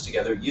calendars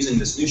together using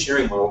this new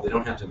sharing model. They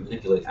don't have to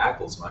manipulate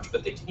ACLs much,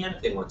 but they can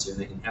if they want to, and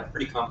they can have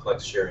pretty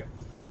complex sharing.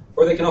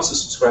 Or they can also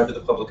subscribe to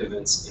the public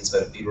events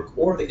inside of Bedework,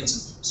 or they can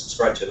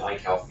subscribe to an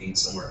iCal feed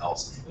somewhere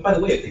else. And by the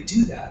way, if they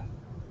do that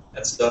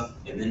stuff,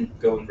 and then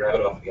go and grab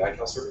it off the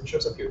iCal server, it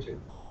shows up here too.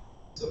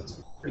 So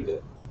it's pretty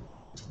good.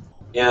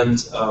 And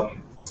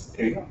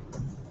here you go.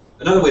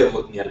 Another way of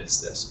looking at it is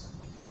this.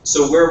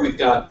 So where we've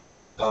got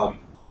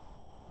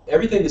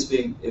everything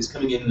is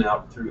coming in and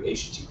out through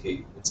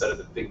HTTP inside of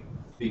the big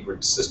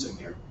Bedework system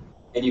here,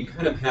 and you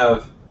kind of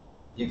have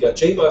you've got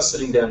JBoss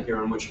sitting down here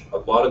on which a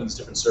lot of these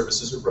different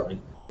services are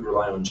running. We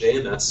rely on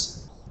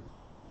JMS,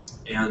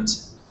 and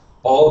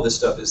all of this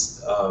stuff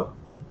is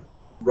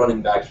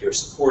running back here,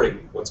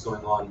 supporting what's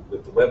going on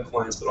with the web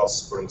clients, but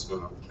also supporting what's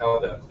going on with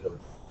CalDAV.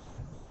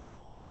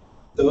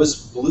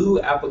 Those blue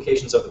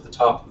applications up at the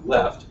top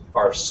left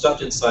are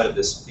stuffed inside of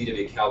this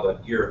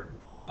bw.cal.ear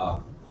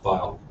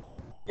file,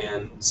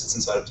 and sits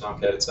inside of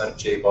Tomcat, inside of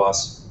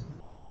JBoss,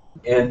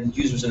 and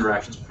users'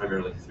 interactions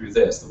primarily through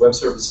this. The web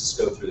services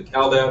go through the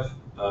CalDAV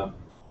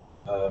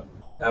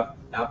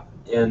app,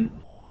 and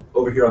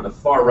over here on the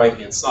far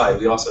right-hand side,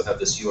 we also have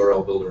this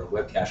URL builder and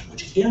web cache,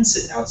 which can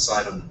sit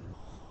outside on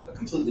a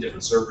completely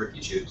different server if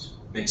you choose.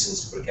 It makes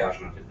sense to put a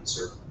cache on a different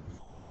server.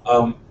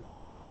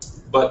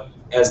 But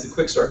as the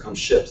quick start comes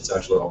shipped, it's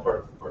actually all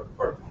part of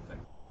one thing.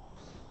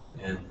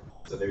 And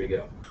so there you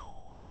go. If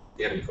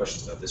you have any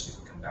questions about this, we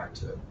can come back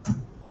to it.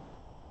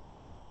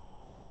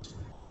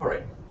 All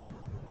right.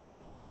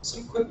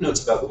 Some quick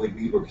notes about the way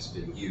Bedework has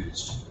been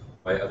used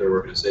by other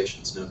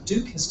organizations. Now,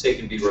 Duke has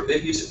taken Bedework.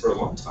 They've used it for a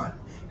long time,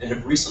 and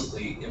have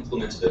recently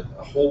implemented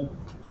a whole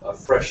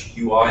fresh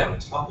UI on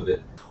top of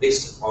it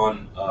based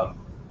on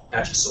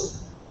Apache Solr.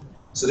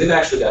 So they've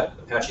actually got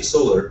Apache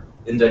Solr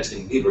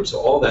indexing Bedework, so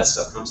all that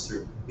stuff comes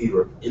through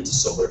Bedework into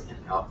Solr and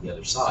out the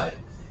other side.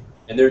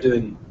 And they're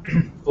doing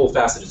full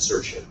faceted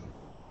search here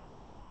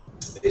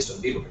based on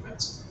Bedework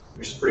events,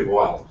 which is pretty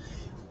wild.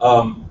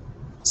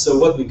 So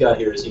what we've got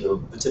here is,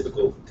 the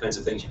typical kinds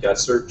of things. You've got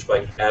search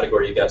by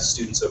category. You've got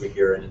students over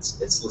here, and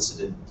it's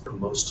listed in from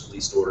most to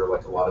least order,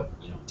 like a lot of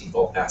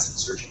default faceted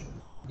searching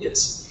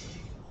is.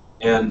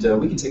 And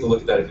we can take a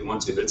look at that if you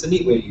want to, but it's a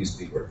neat way to use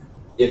Bedework.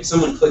 If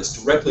someone clicks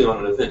directly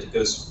on an event, it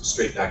goes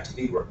straight back to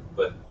Bedework,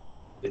 but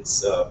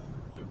it's I'm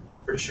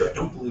pretty sure. I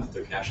don't believe that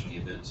they're caching the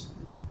event.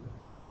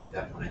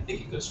 That one, I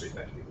think it goes straight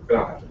back to Bedework, but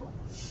I'll have to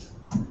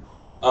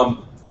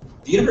look.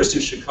 The University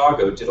of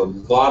Chicago did a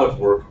lot of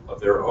work of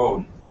their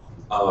own,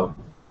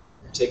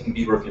 taking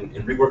Bedework and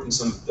reworking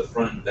some of the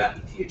front end of that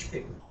in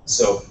PHP.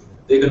 So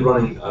they've been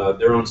running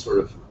their own sort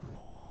of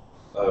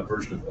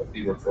version of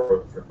Bedework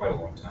for quite a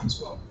long time as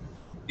well.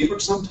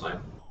 Bedework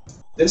Sometime.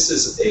 This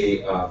is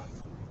a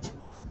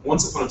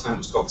once upon a time it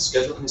was called the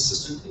Scheduling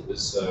Assistant. It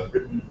was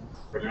written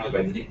primarily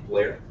by Nick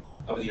Blair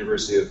of the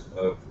University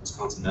of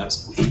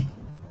Wisconsin-Madison.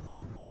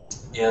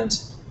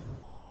 And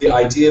the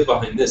idea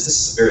behind this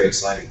is a very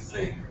exciting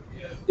thing,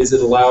 is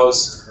it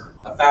allows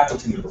a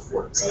faculty member,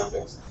 for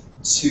example,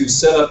 to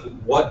set up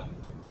what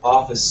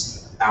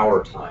office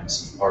hour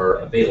times are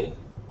available,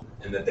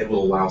 and that they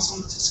will allow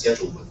someone to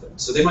schedule with them.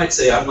 So they might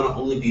say, I want to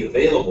only be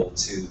available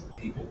to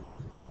people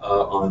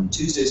on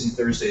Tuesdays and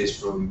Thursdays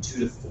from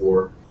 2 to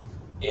 4,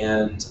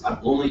 and I'm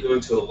only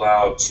going to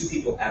allow 2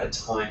 people at a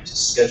time to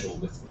schedule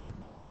with them.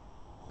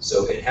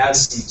 So it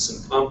has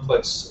some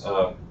complex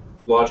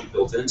logic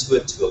built into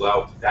it to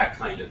allow that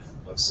kind of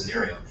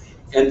scenario.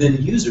 And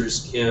then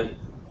users can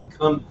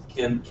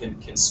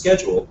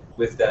schedule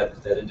with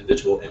that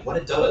individual, and what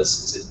it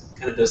does is it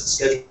kind of does the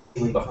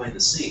scheduling behind the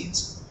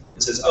scenes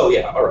and says, oh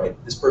yeah, all right,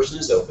 this person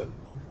is open.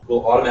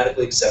 We'll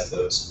automatically accept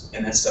those,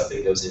 and that stuff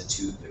then goes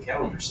into the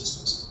calendar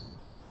systems.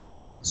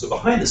 So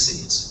behind the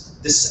scenes,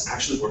 this is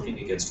actually working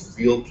against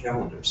real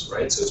calendars,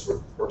 right? So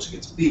it works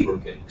against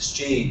Bedework and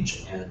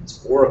Exchange and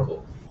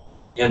Oracle.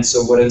 And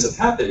so what ends up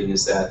happening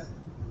is that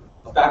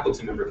a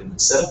faculty member can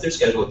set up their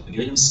schedule at the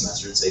beginning of the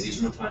semester and say these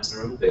are no times that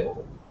are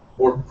unavailable.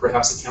 Or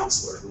perhaps a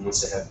counselor who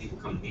wants to have people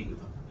come to meet with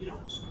them,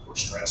 we're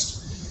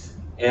stressed.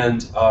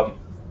 And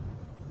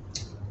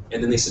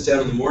then they sit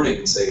down in the morning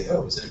and say,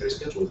 oh, is anybody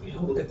scheduled with me?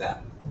 Oh, look at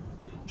that.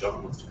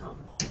 John wants to come.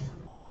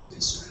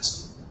 He's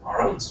stressed.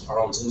 Arlen's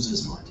losing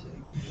his mind today.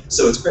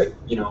 So it's great.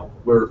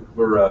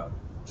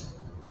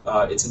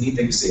 It's a neat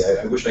thing to see.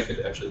 I wish I could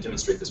actually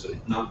demonstrate this, but I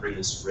did not bring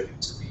this ready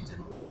to be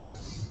demoed.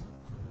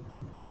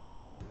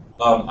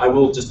 I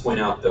will just point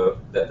out, though,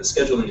 that the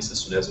scheduling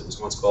assistant, as it was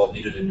once called,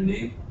 needed a new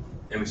name,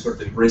 and we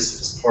sort of embraced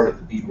it as part of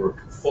the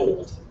Bedework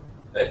fold.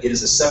 It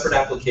is a separate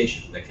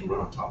application that can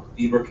run on top of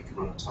Bedework. It can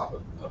run on top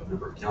of a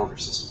number of calendar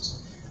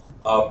systems.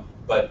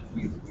 But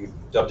we've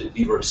dubbed it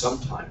Bedework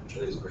Sometime, which I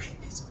think is a very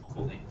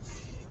cool name.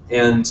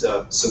 And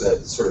so that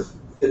it sort of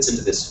fits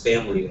into this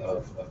family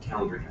of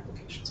calendaring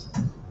applications.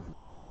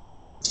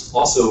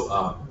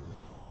 Also,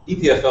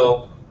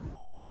 EPFL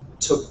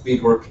took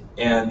Bedework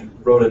and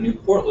wrote a new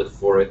portlet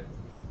for it,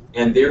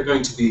 and they're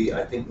going to be,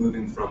 I think,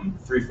 moving from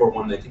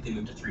 3.4.1, I think they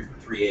moved to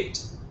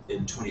 3.3.8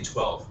 in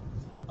 2012,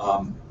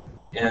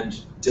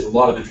 and did a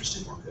lot of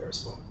interesting work there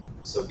as well.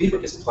 So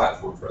Bedework is a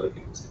platform for other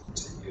people to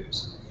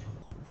use.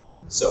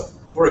 So,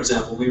 for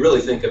example, we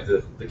really think of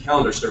the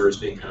calendar server as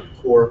being kind of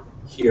core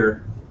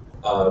here.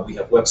 We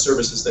have web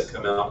services that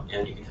come out,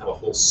 and you can have a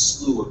whole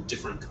slew of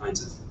different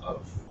kinds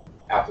of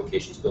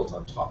applications built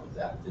on top of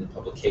that. In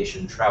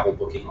publication, travel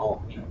booking,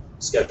 all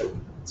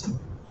scheduling. So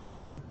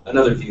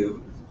another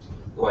view,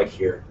 like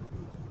here,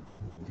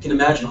 you can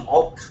imagine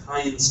all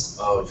kinds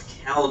of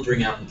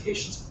calendaring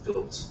applications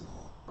built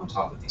on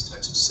top of these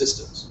types of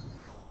systems.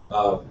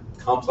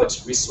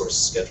 Complex resource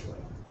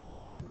scheduling,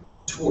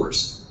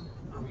 tours,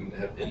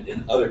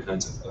 and other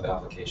kinds of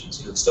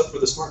applications. Stuff for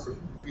the smart group.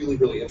 Really,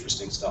 really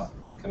interesting stuff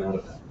come out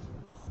of that.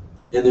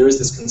 And there is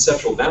this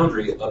conceptual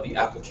boundary of the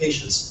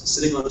applications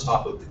sitting on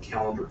top of the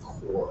calendar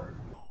core.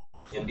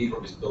 And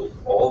Bedework has built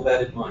all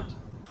that in mind.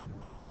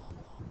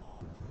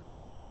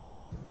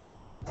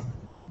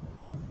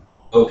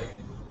 Okay,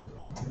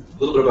 a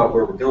little bit about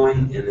where we're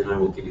going, and then I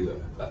will give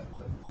you a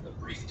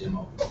brief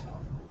demo.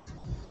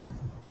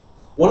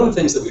 One of the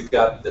things that we've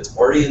got that's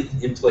already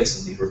in place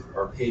in Bedework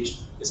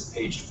is a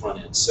paged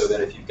front end, so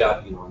that if you've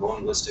got a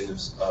long listing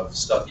of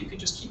stuff, you can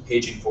just keep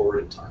paging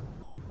forward in time.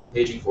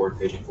 Paging forward,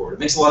 paging forward. It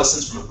makes a lot of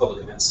sense from a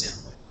public event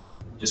standpoint.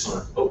 You just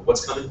want to, oh,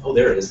 what's coming? Oh,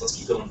 there it is. Let's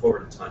keep going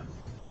forward in time.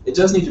 It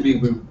does need to be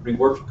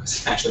reworked because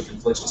it actually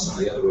conflicts with some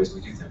of the other ways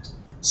we do things.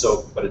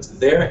 So, but it's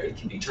there. It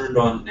can be turned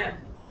on now.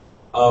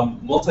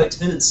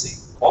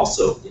 Multi-tenancy,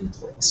 also in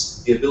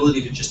place. The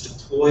ability to just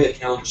deploy a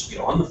calendar suite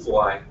on the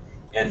fly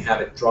and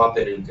have it drop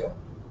in and go.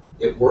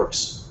 It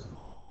works.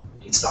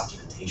 It needs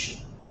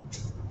documentation,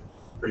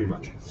 pretty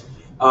much.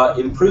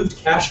 Improved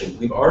caching.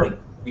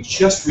 We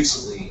just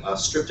recently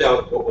stripped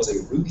out what was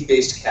a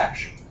Ruby-based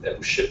cache that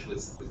was shipped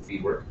with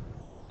Bedework.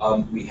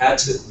 We had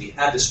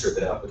to strip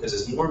it out because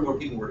as more and more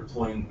people were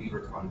deploying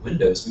Bedework on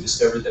Windows, we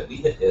discovered that we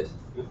had hit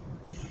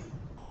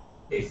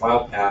a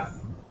file path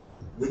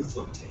length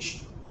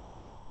limitation,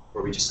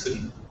 where we just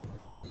couldn't,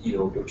 we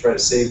would try to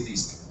save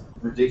these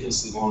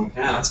ridiculously long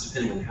paths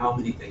depending on how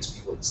many things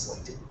people had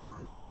selected.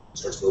 It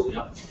starts building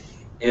up,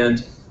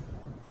 and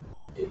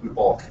it would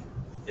bulk,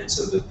 and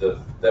so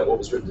that what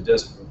was written to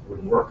disk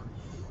wouldn't work.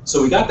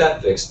 So we got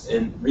that fixed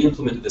and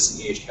re-implemented this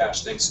in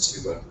cache thanks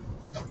to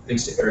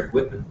Eric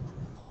Whitman.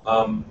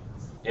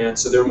 And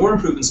so there are more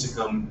improvements to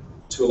come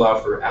to allow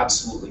for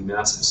absolutely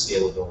massive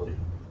scalability.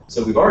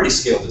 So we've already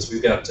scaled this.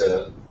 We've got,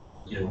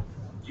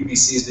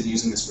 UBC's been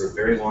using this for a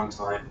very long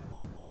time.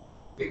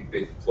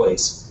 Big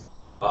place.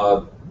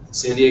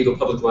 San Diego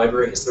Public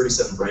Library has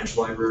 37 branch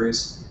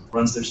libraries,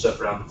 runs their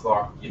stuff around the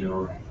clock,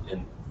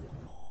 and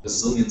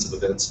bazillions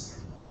of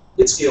events.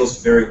 It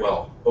scales very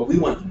well, but we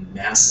want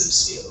massive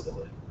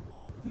scalability,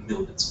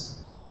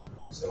 millions.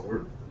 So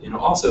we're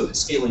also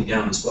scaling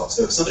down as well.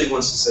 So if somebody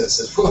wants to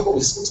says, "Whoa,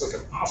 this looks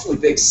like an awfully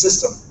big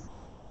system.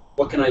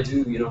 What can I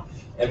do?"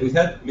 And we've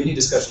had many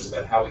discussions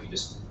about how we can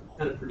just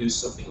kind of produce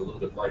something a little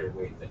bit lighter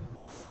weight.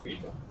 Here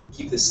you go.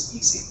 Keep this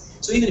easy.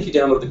 So even if you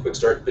download the Quick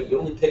Start, but you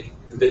only pick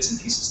the bits and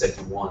pieces that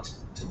you want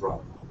to run.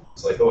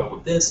 It's like, oh, I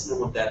want this, and I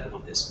want that, and I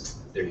want this.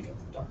 There you go.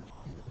 Done.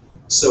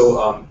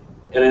 So,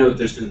 and I know that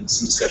there's been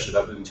some discussion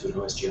about moving to an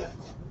OSGI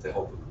to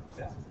help with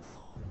that.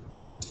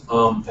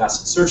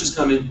 Faceted search is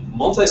coming.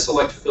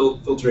 Multi-select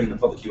filtering in the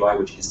public UI,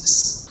 which is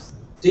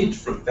distinct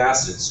from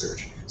faceted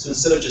search. So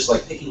instead of just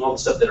like picking all the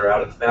stuff that are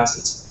out of the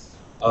facets,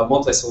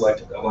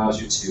 multi-select allows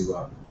you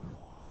to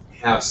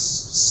have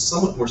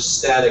somewhat more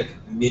static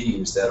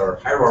menus that are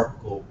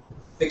hierarchical,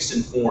 fixed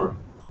in form,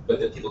 but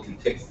that people can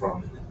pick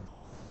from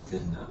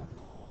and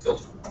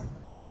filter.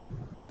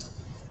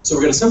 So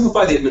we're going to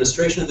simplify the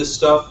administration of this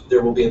stuff.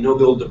 There will be a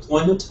no-build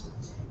deployment,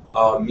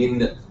 meaning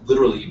that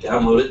literally you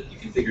download it, you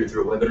configure it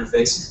through a web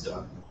interface, and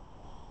you're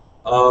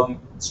done.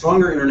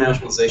 Stronger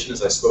internationalization,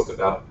 as I spoke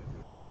about,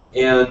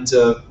 and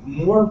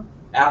more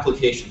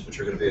applications which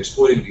are going to be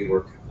exploiting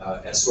Bedework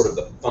as sort of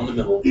the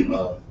fundamental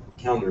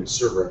calendaring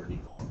server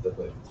underneath the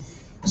hood.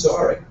 So,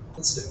 all right,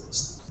 let's do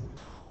this.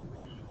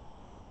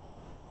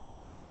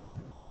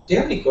 Do you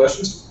have any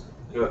questions?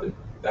 I know I've been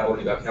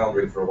babbling about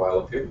calendaring for a while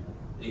up here.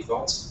 Any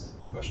thoughts?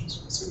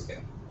 Questions? Let's see what we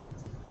can.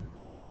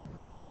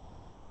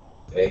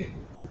 Okay.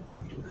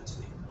 You do that to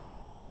me.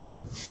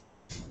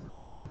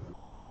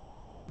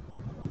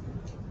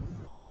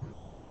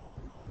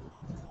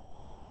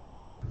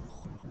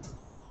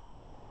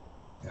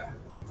 Okay.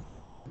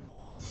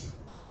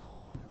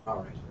 All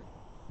right.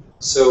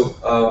 So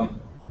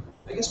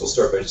I guess we'll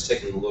start by just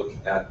taking a look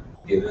at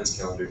the events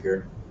calendar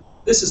here.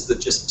 This is the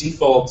just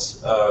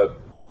default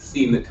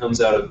theme that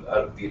comes out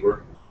of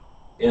Bedework,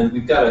 and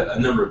we've got a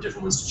number of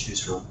different ones to choose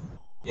from.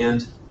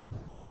 And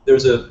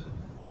there's a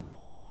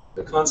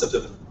concept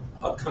of an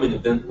upcoming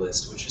event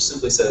list, which just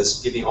simply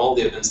says, give me all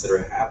the events that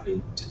are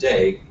happening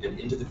today and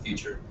into the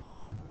future.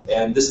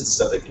 And this is the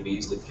stuff that can be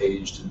easily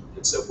paged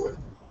and so forth.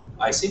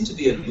 I seem to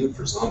be in a mood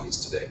for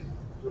zombies today.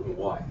 I don't know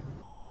why.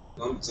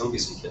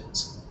 Zombies and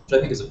kittens, which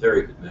I think is a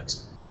very good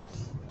mix.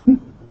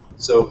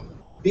 So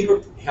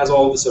Bedework has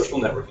all the social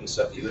networking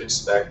stuff that you would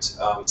expect.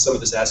 Some of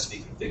this has to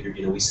be configured.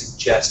 We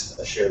suggest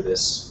a share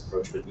this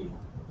approach, but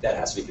that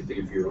has to be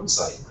configured for your own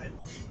site, right?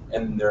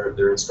 And there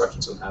are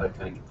instructions on how to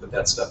kind of put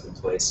that stuff in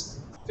place.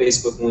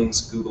 Facebook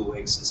links, Google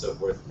links, and so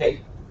forth.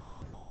 Hey.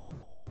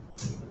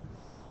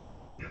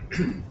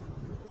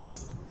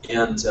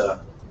 And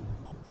some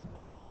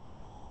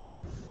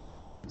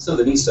of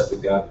the neat stuff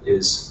we've got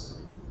is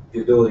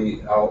the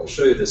ability. I'll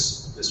show you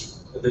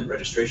this event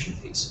registration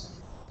piece.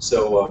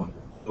 So,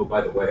 oh,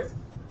 by the way,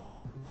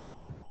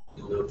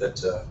 you'll note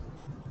that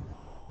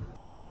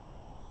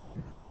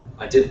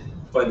I did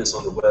find this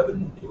on the web,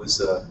 and it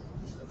was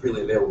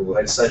freely available, but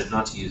I decided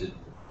not to use it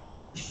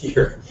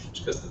here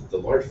because the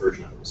large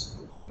version of it was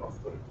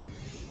off-putting.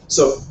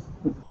 So,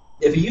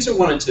 if a user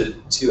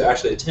wanted to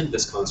actually attend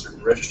this concert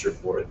and register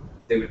for it,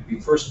 they would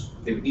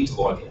need to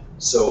log in.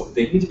 So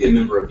they need to be a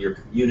member of your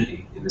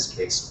community in this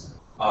case.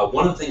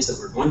 One of the things that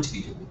we're going to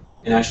be doing,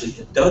 and actually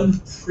had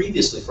done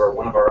previously for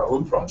one of our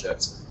own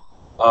projects,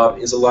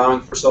 is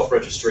allowing for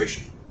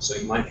self-registration. So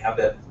you might have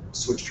that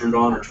switch turned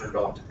on or turned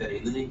off, depending.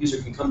 And then the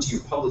user can come to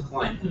your public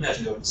client. You can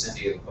imagine going to San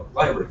Diego Public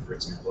Library, for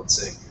example, and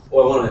saying,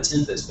 "Oh, I want to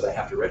attend this, but I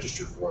have to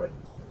register for it,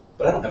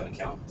 but I don't have an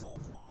account."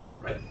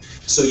 Right?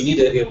 So you need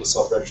to be able to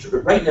self-register.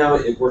 But right now,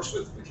 it works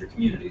with your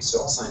community.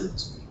 So I'll sign in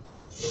this week.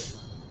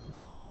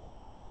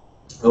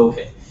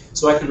 Okay.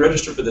 So I can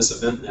register for this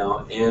event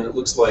now, and it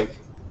looks like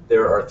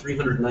there are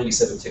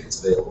 397 tickets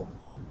available,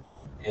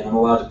 and I'm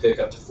allowed to pick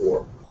up to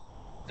 4.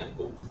 Kind of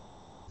cool.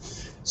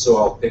 So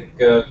I'll pick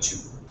 2.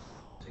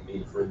 Take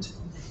me a friend,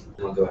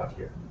 and I'll go out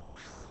here.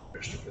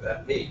 Register for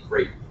that. Hey,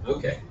 great.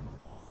 Okay.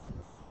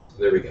 So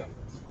there we go.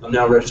 I'm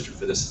now registered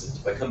for this event.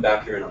 If I come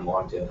back here and I'm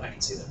logged in, I can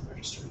see that I'm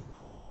registered.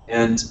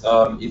 And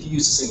if you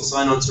use a single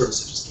sign-on service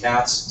such as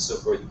CATS and so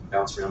forth, you can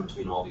bounce around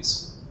between all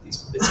these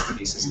these bits and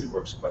pieces, and it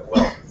works quite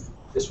well.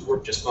 This would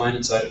work just fine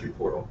inside of your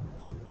portal.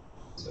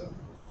 So,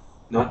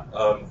 not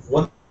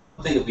one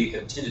thing that we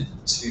have tended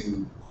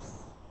to.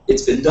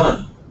 It's been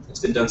done. It's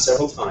been done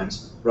several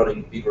times,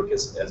 running Bedework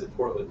as a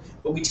portlet.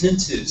 But we tend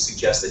to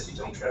suggest that you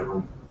don't try to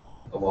run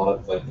a lot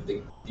of like the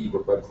big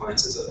Bedework web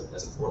clients as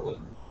a portlet.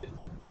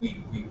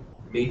 We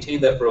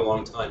maintained that for a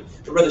long time,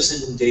 to rather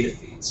send in data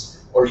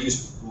feeds or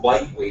use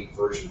lightweight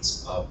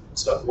versions of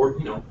stuff, or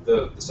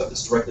the stuff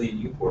that's directly in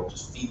uPortal.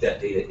 Just feed that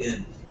data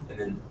in and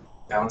then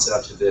bounce it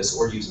out to this,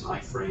 or use an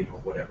iframe or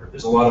whatever.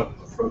 There's a lot of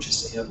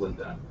approaches to handling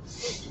that.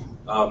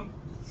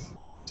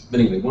 But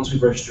anyway, once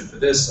we've registered for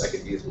this, I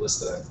could use the list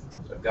that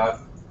I've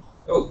got.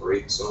 Oh,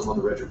 great! So I'm on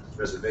the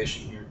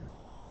reservation here,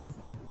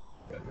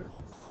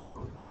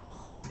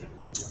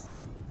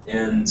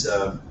 and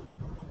so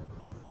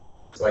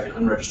I can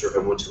unregister if I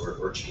want to,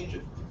 or change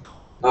it.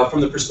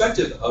 From the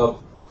perspective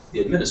of the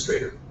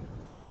administrator,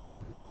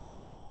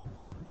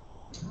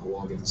 I'll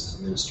log in as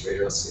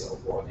administrator. Let's see, I'll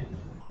log in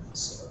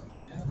as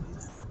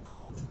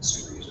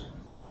super user.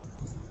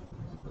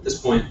 At this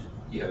point,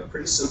 you have a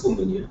pretty simple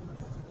menu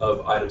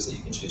of items that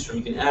you can choose from.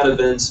 You can add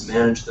events,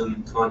 manage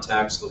them,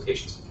 contacts,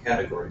 locations, and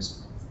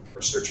categories,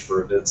 or search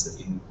for events that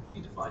you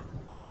need to find.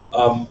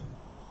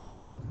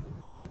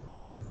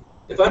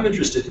 If I'm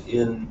interested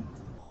in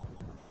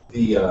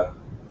the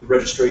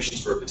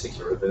registrations for a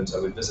particular event, I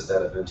would visit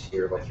that event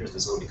here. Like here's the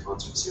Zombie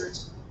Concert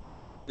Series.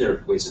 There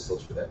are ways to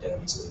filter that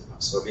down easily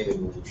enough. So maybe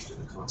I'm really interested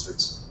in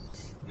concerts.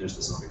 And there's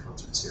the Zombie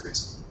Concert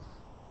Series.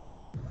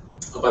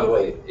 Oh, by the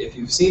way, if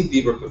you've seen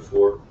Bedework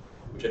before,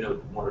 which I know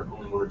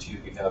only one or two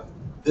of you have,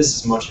 this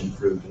is much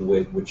improved in the way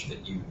in which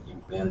that you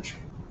manage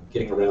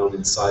getting around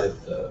inside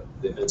of the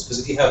events. Because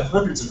if you have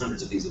hundreds and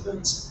hundreds of these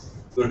events,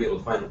 you want to be able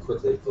to find them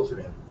quickly and filter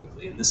down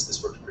quickly. And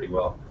this worked pretty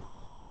well.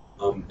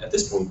 At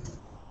this point,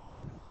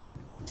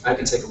 I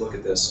can take a look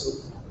at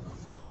this.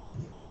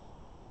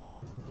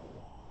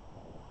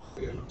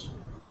 Yeah,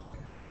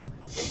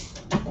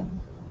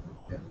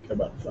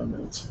 about 5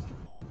 minutes.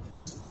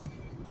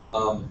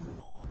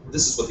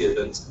 This is what the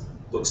event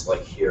looks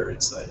like here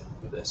inside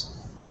of this.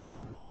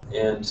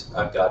 And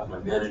I've got my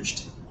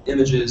managed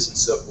images and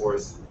so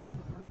forth.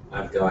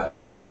 I've got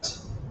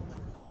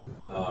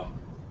the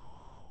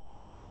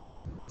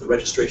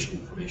registration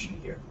information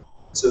here.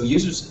 So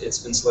users, it's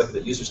been selected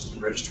that users can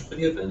register for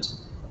the event.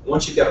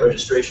 Once you've got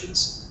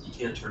registrations, you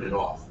can't turn it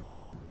off.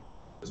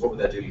 Because what would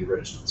that do to your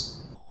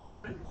registrants?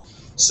 Right?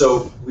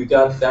 So we've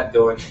got that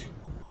going.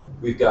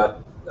 We've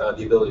got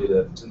the ability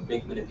to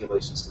make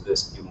manipulations to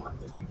this if you want.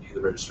 If you view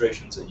the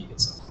registrations and you get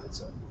something like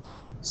that.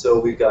 So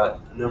we've got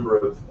a number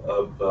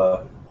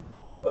of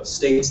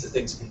states that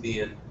things can be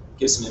in,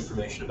 give some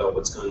information about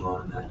what's going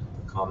on in that,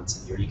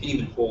 comments in here. You can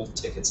even hold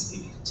tickets if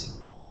you need to,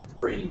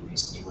 for any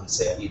reason. You want to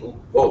say, I need,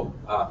 whoa,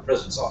 the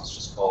president's office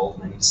just called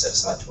and I need to set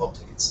aside 12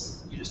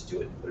 tickets. You just do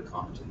it and put a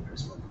comment in there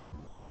as well.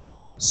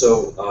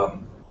 So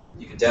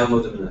you can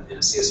download them in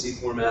a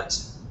CSV format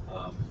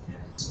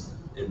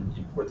and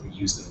import them and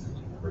use them in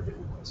a number of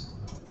different ways.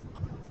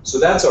 So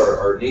that's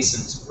our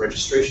nascent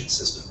registration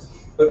system.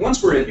 But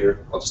once we're in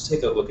here, I'll just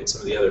take a look at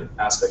some of the other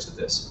aspects of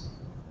this.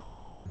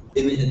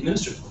 In the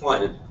administrative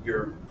client,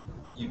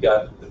 you've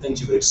got the things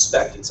you would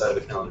expect inside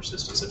of a calendar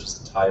system, such as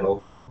the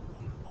title,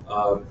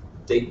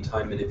 date and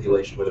time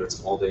manipulation, whether it's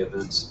an all-day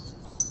event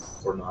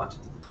or not,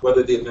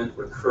 whether the event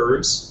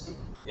recurs,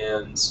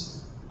 and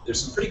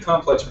there's some pretty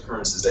complex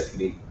recurrences that can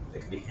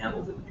be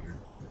handled in here.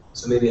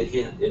 So maybe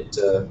it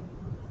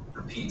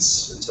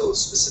repeats until a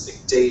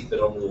specific date, but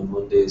only on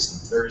Mondays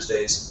and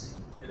Thursdays,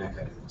 and that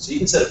kind of thing. So you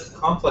can set up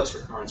complex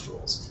recurrence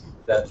rules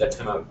that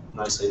come out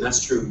nicely, and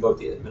that's true in both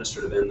the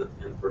administrative and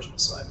the personal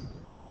side.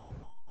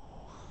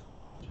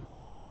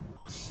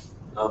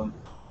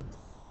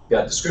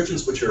 Got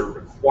descriptions which are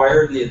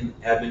required in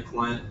the admin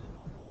client,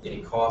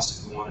 any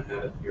cost if you want to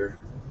have it here,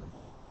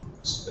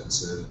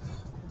 expensive,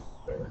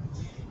 whatever.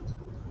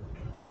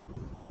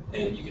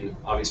 And you can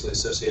obviously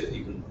associate it.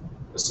 You can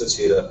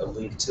associate a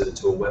link to a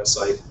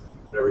website,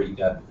 whatever. You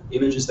got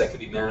images that can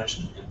be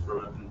managed and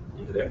thrown up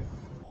into there,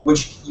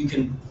 which you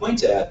can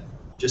point at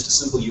just a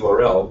simple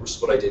URL, which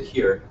is what I did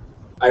here.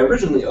 I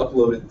originally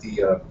uploaded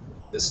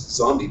this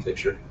zombie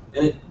picture,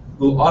 and it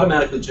will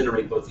automatically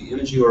generate both the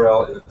image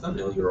URL and the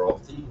thumbnail URL.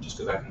 Then you can just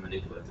go back and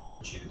manipulate them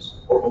and choose,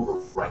 or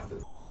overwrite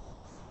them.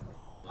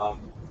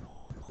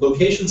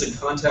 Locations and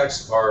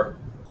contacts are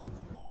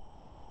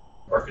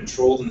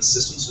controlled in the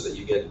system so that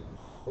you get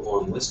a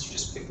long list. You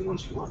just pick the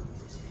ones you want.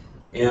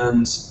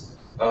 And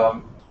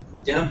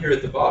down here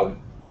at the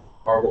bottom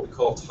are what we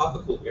call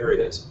topical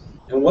areas.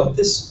 And what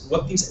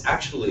these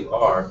actually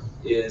are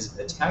is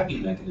a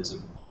tagging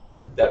mechanism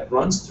that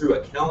runs through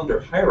a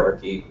calendar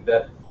hierarchy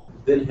that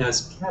then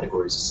has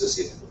categories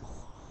associated with it.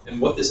 And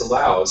what this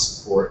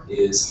allows for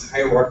is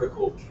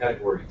hierarchical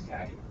category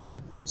tagging.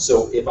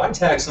 So if I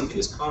tag something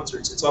as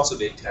concerts, it's also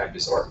being tagged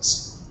as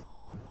artists.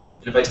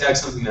 And if I tag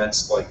something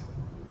that's like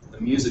the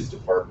music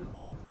department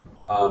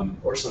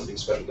or something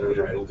special down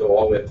there, it'll go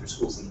all the way up through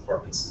schools and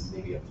departments and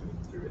maybe up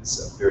through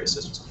its various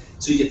systems.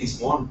 So you get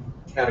these long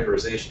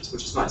categorizations,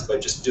 which is nice. By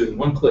just doing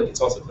one click,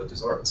 it's also clicked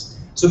as arts.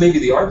 So maybe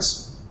the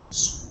arts,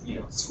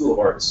 School of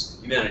Arts,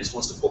 Humanities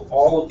wants to pull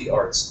all of the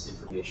arts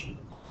information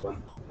in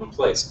one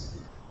place.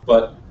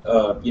 But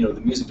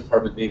the music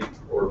department maybe,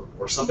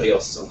 or somebody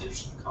else is only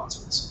interested in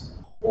concerts,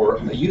 or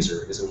a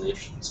user is only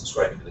interested in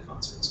subscribing to the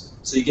concerts.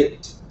 So you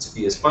get to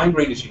be as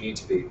fine-grained as you need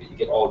to be, but you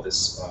get all of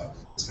this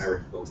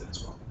hierarchy built in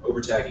as well.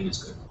 Over-tagging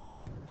is good.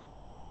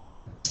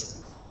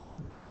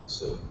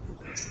 So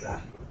that's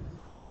that.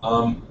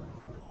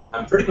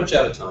 I'm pretty much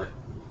out of time,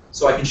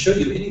 so I can show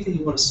you anything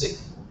you want to see.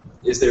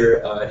 Is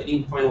there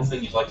any final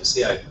thing you'd like to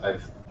see?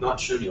 I've not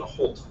shown you a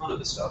whole ton of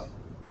the stuff,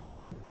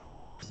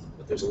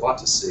 but there's a lot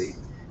to see.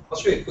 I'll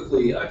show you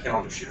quickly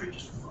calendar sharing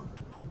just for fun.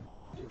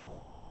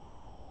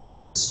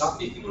 Stop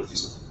me if you want to do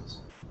something else.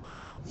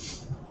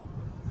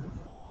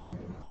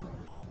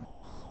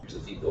 Here's a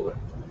feed builder.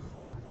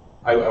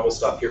 I will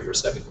stop here for a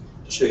second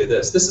to show you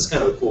this. This is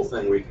kind of a cool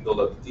thing where you can build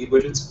up feed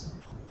widgets.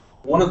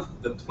 One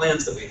of the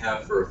plans that we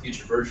have for a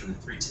future version of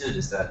 3.10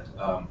 is that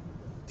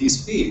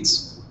these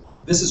feeds,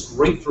 this is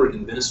great for an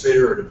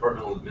administrator or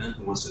departmental admin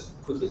who wants to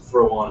quickly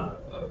throw on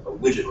a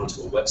widget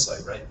onto a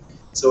website, right?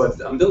 So if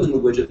I'm building a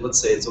widget, let's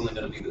say it's only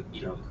going to be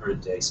the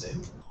current day, say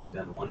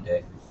down to 1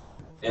 day,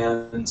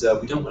 and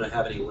we don't want to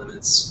have any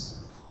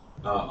limits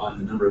on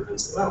the number of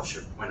events. Well,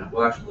 sure, why not?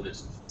 We'll actually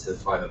limit it to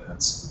 5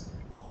 events,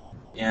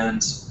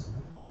 and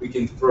we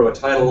can throw a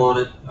title on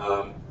it,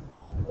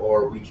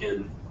 or we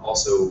can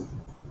also,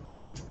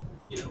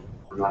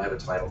 or not have a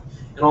title,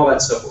 and all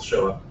that stuff will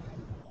show up.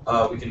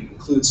 We can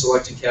include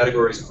selected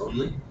categories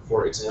only.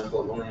 For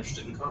example, I'm only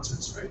interested in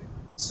concerts, right?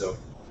 So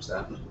there's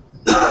that.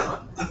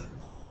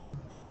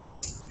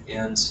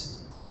 And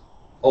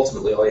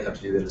ultimately, all you have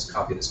to do then is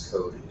copy this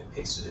code and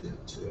paste it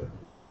into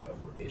a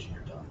page and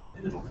you're done.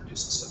 And it'll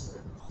produce the stuff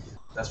there.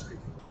 That's pretty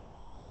cool.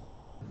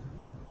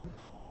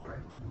 All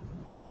right.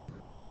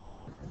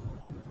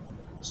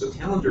 So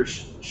calendar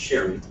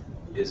sharing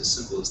is as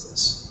simple as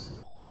this.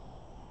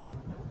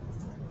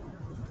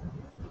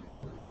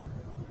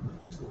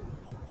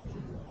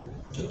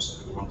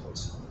 Just in the wrong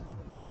place.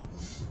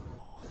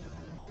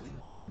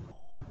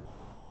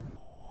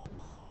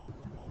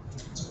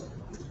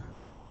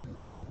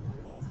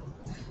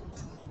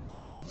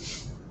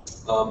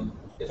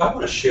 If I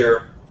want to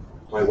share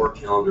my work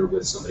calendar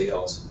with somebody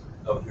else,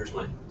 oh, here's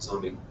my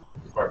zombie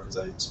part because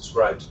I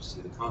subscribed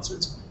to the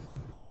concerts,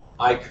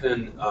 I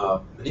can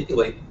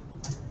manipulate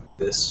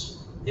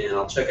this, and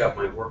I'll check out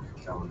my work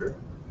calendar.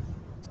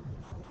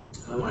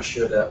 And I want to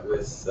share that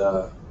with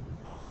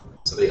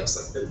somebody else,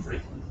 like Ben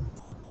Franklin.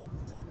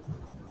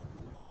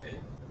 Okay.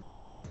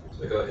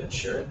 So I go ahead and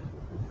share it,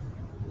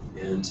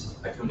 and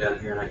I come down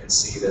here and I can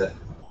see that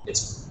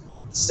its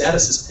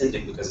status is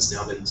pending because it's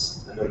now been,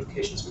 a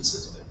notification has been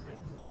sent to it. Right?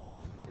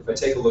 If I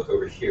take a look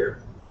over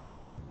here,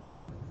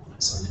 I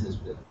sign in as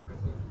Bedework.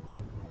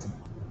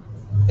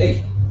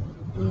 Hey!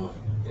 Oh,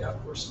 yeah,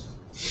 of course.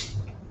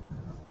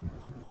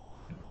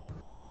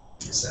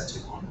 I sat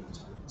too long at the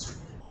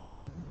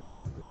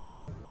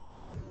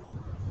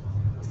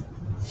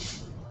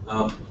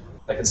time.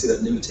 I can see that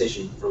an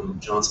invitation from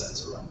Johnson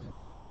has arrived.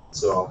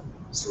 So I'll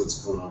see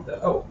what's going on with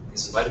that. Oh,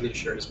 he's invited me to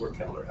share his work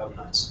calendar. How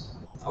nice.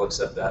 I'll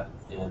accept that,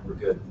 and we're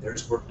good.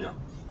 There's work now.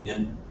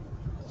 And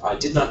I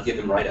did not give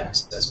him write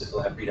access, but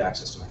he'll have read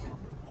access to my calendar.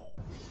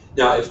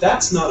 Now, if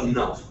that's not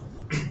enough,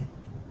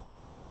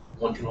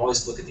 one can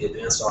always look at the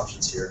advanced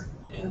options here,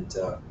 and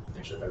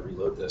actually if I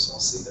reload this, I'll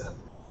see that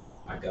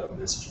I've got a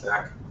message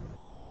back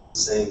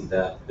saying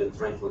that Ben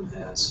Franklin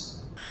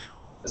has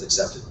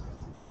accepted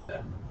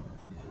that.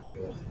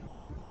 Good.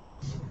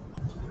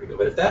 There we go.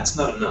 But if that's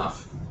not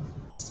enough,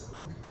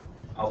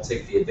 I'll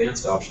take the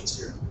advanced options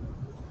here,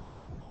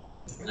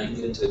 and I can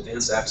get into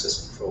advanced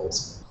access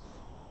controls,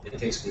 and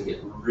things can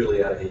get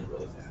really out of hand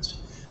really fast.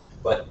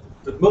 But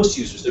for most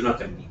users, they're not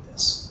going to need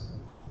this.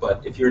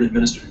 But if you're an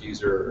administrative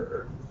user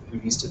or who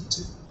needs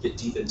to get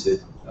deep into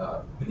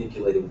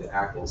manipulating the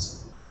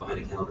ACLs behind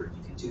a calendar,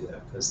 you can do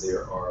that because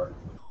there are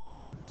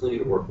plenty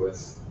to work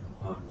with.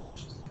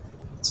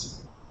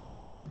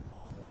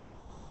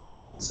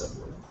 So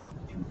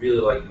if you really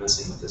like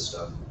messing with this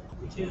stuff,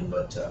 you can,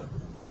 but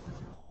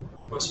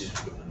most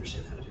users wouldn't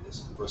understand how to do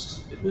this.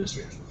 Most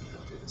administrators wouldn't know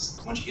how to do this.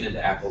 Once you get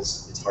into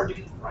ACLs, it's hard to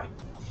get them right.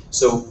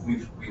 So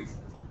we've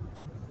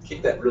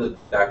kicked that really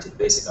back to the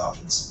basic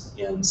options,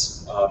 and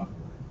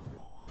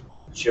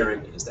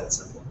sharing is that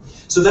simple.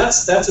 So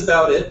that's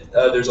about it.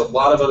 There's a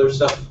lot of other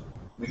stuff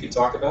we could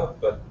talk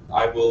about, but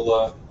I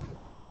will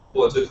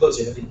pull it to a close.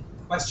 Do you have any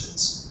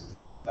questions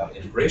about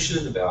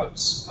integration, about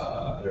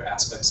other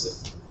aspects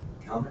of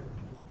calendar?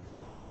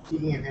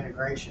 Speaking of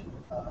integration,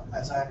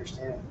 as I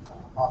understand it,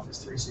 Office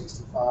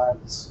 365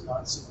 is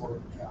not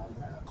supported in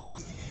calendar.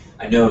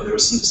 I know there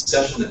was some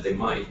discussion that they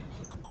might.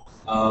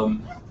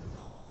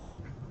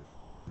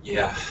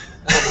 Yeah.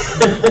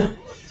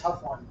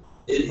 Tough one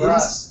It for is,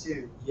 us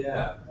too.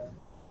 Yeah.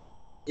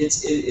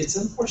 It's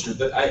unfortunate,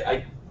 but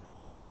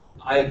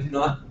I've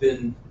not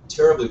been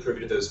terribly privy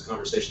to those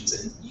conversations,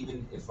 and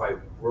even if I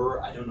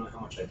were, I don't know how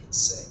much I can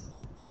say.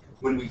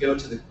 When we go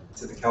to the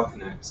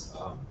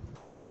CalConnect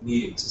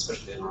meetings,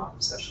 especially in our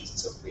sessions and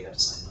stuff, we had to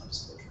sign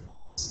non-disclosure.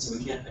 So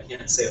I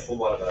can't say a whole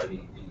lot about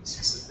any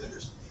specific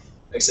vendors,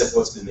 except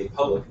what's been made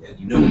public, and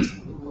you know what's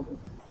been made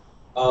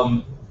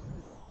public.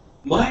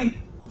 My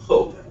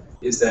hope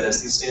is that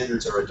as these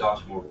standards are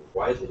adopted more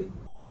widely,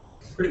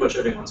 pretty much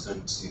everyone's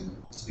going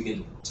to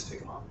begin to pick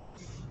them up.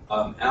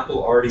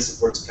 Apple already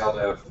supports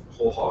CalDAV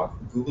whole hog.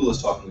 Google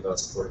is talking about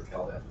supporting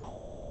CalDAV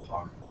whole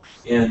hog.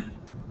 And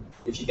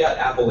if you got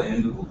Apple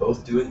and Google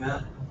both doing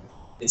that,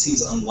 it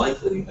seems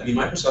unlikely. I mean,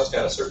 Microsoft's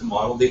got a certain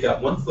model. They've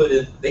got one foot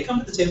in. They come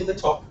to the table, they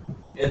talk,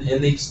 and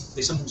they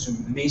sometimes do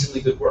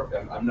amazingly good work.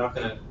 I'm not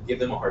going to give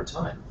them a hard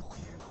time.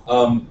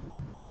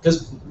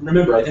 Because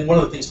remember, I think one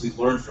of the things we've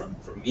learned from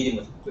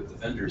meeting with the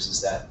vendors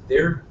is that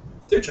their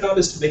job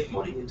is to make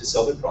money and to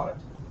sell their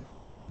product.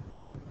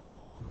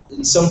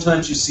 And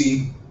sometimes you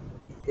see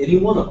any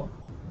one of them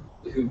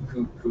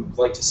who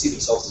like to see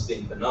themselves as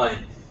being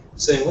benign,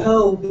 saying,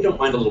 well, we don't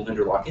mind a little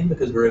vendor lock-in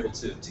because we're able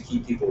to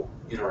keep people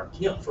in our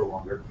camp for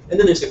longer. And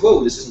then they say,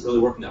 whoa, this isn't really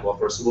working that well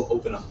for us, so we'll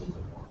open up a little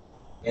bit more.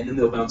 And then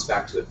they'll bounce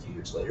back to it a few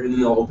years later, and then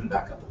they'll open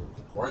back up a little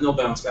bit more, and they'll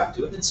bounce back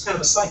to it, and it's kind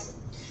of a cycle.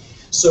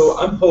 So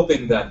I'm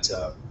hoping that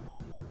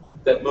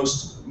that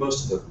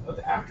most of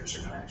the actors are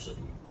going to actually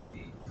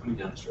be coming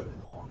down this road.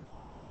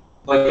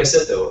 Like I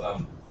said,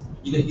 though,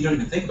 you don't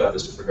even think about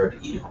this with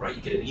regard to email, right?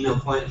 You get an email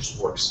client, it just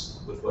works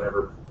with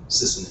whatever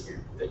system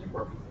that you're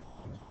working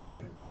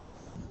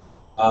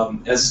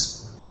with.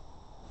 As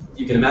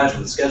you can imagine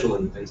with scheduling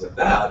and things like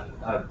that,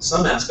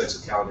 some aspects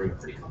of calendaring are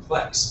pretty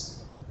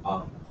complex.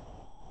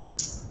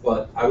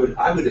 But I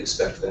would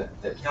expect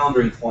that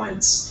calendaring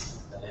clients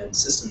and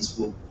systems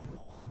will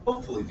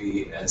hopefully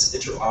be as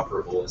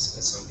interoperable as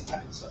some of the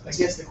other stuff. I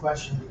guess the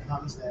question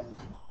becomes then,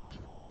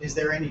 is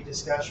there any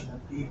discussion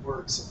of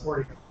Bedework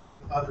supporting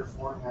other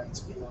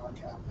formats beyond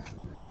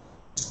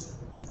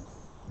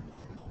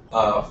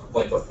CalDAV?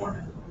 Like what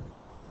format?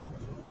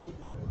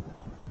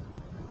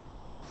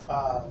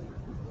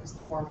 What's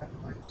the format of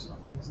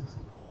Microsoft Business?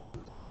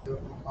 Do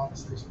it with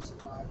Office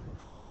 365.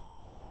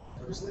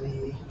 There's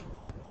the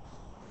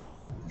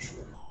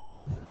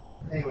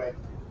anyway.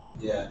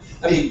 Yeah,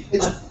 I mean,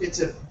 it's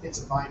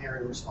a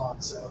binary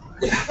response. So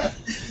yeah,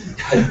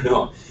 I don't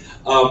know.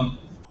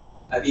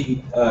 I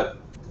mean,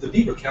 the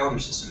Bedework calendar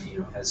system,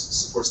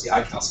 supports the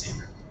iCal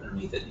standard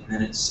underneath it, and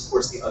then it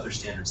supports the other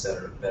standards that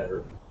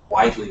are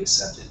widely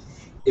accepted.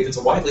 If it's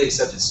a widely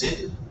accepted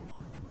standard,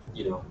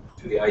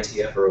 through the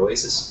ITF or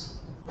OASIS,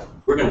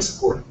 we're going to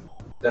support it.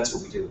 That's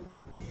what we do.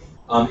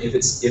 If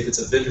it's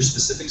a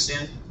vendor-specific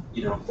standard,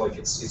 like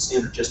it's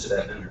standard just to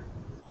that vendor,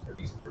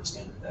 or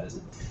standard that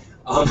isn't.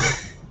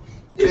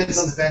 Depends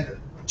on the vendor.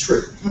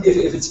 True.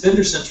 If it's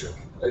vendor-centric,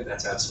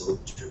 that's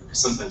absolutely true. Because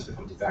some things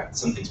become de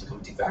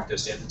facto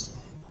standards.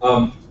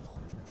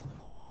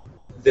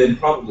 Then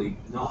probably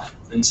not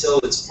until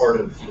it's part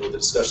of the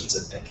discussions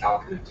at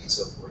CalConnect and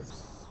so forth.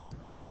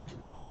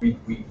 We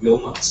will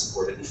not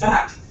support it. In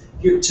fact,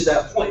 here to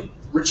that point,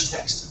 rich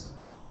text.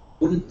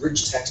 Wouldn't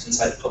rich text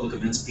inside public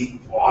events be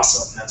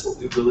awesome? That's what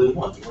we really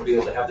want. We want to be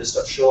able to have this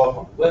stuff show up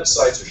on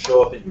websites or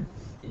show up in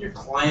your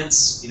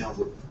clients,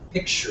 with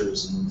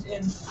pictures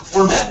and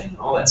formatting and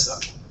all that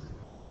stuff.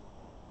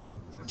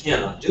 We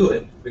cannot do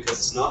it because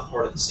it's not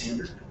part of the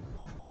standard.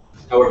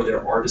 However,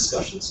 there are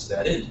discussions to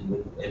that end,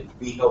 and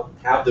we help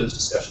have those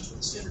discussions with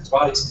the standards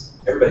bodies.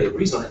 Everybody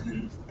agrees on it, and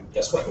then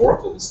guess what?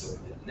 Oracle is doing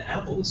it, and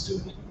Apple is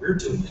doing it, and we're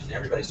doing it, and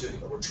everybody's doing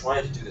it, but we're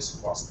trying to do this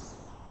across the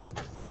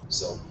board.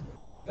 So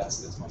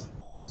that's my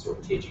sort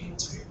of cagey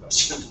answer to your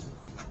question.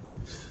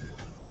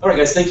 All right,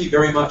 guys, thank you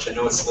very much. I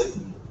know it's late.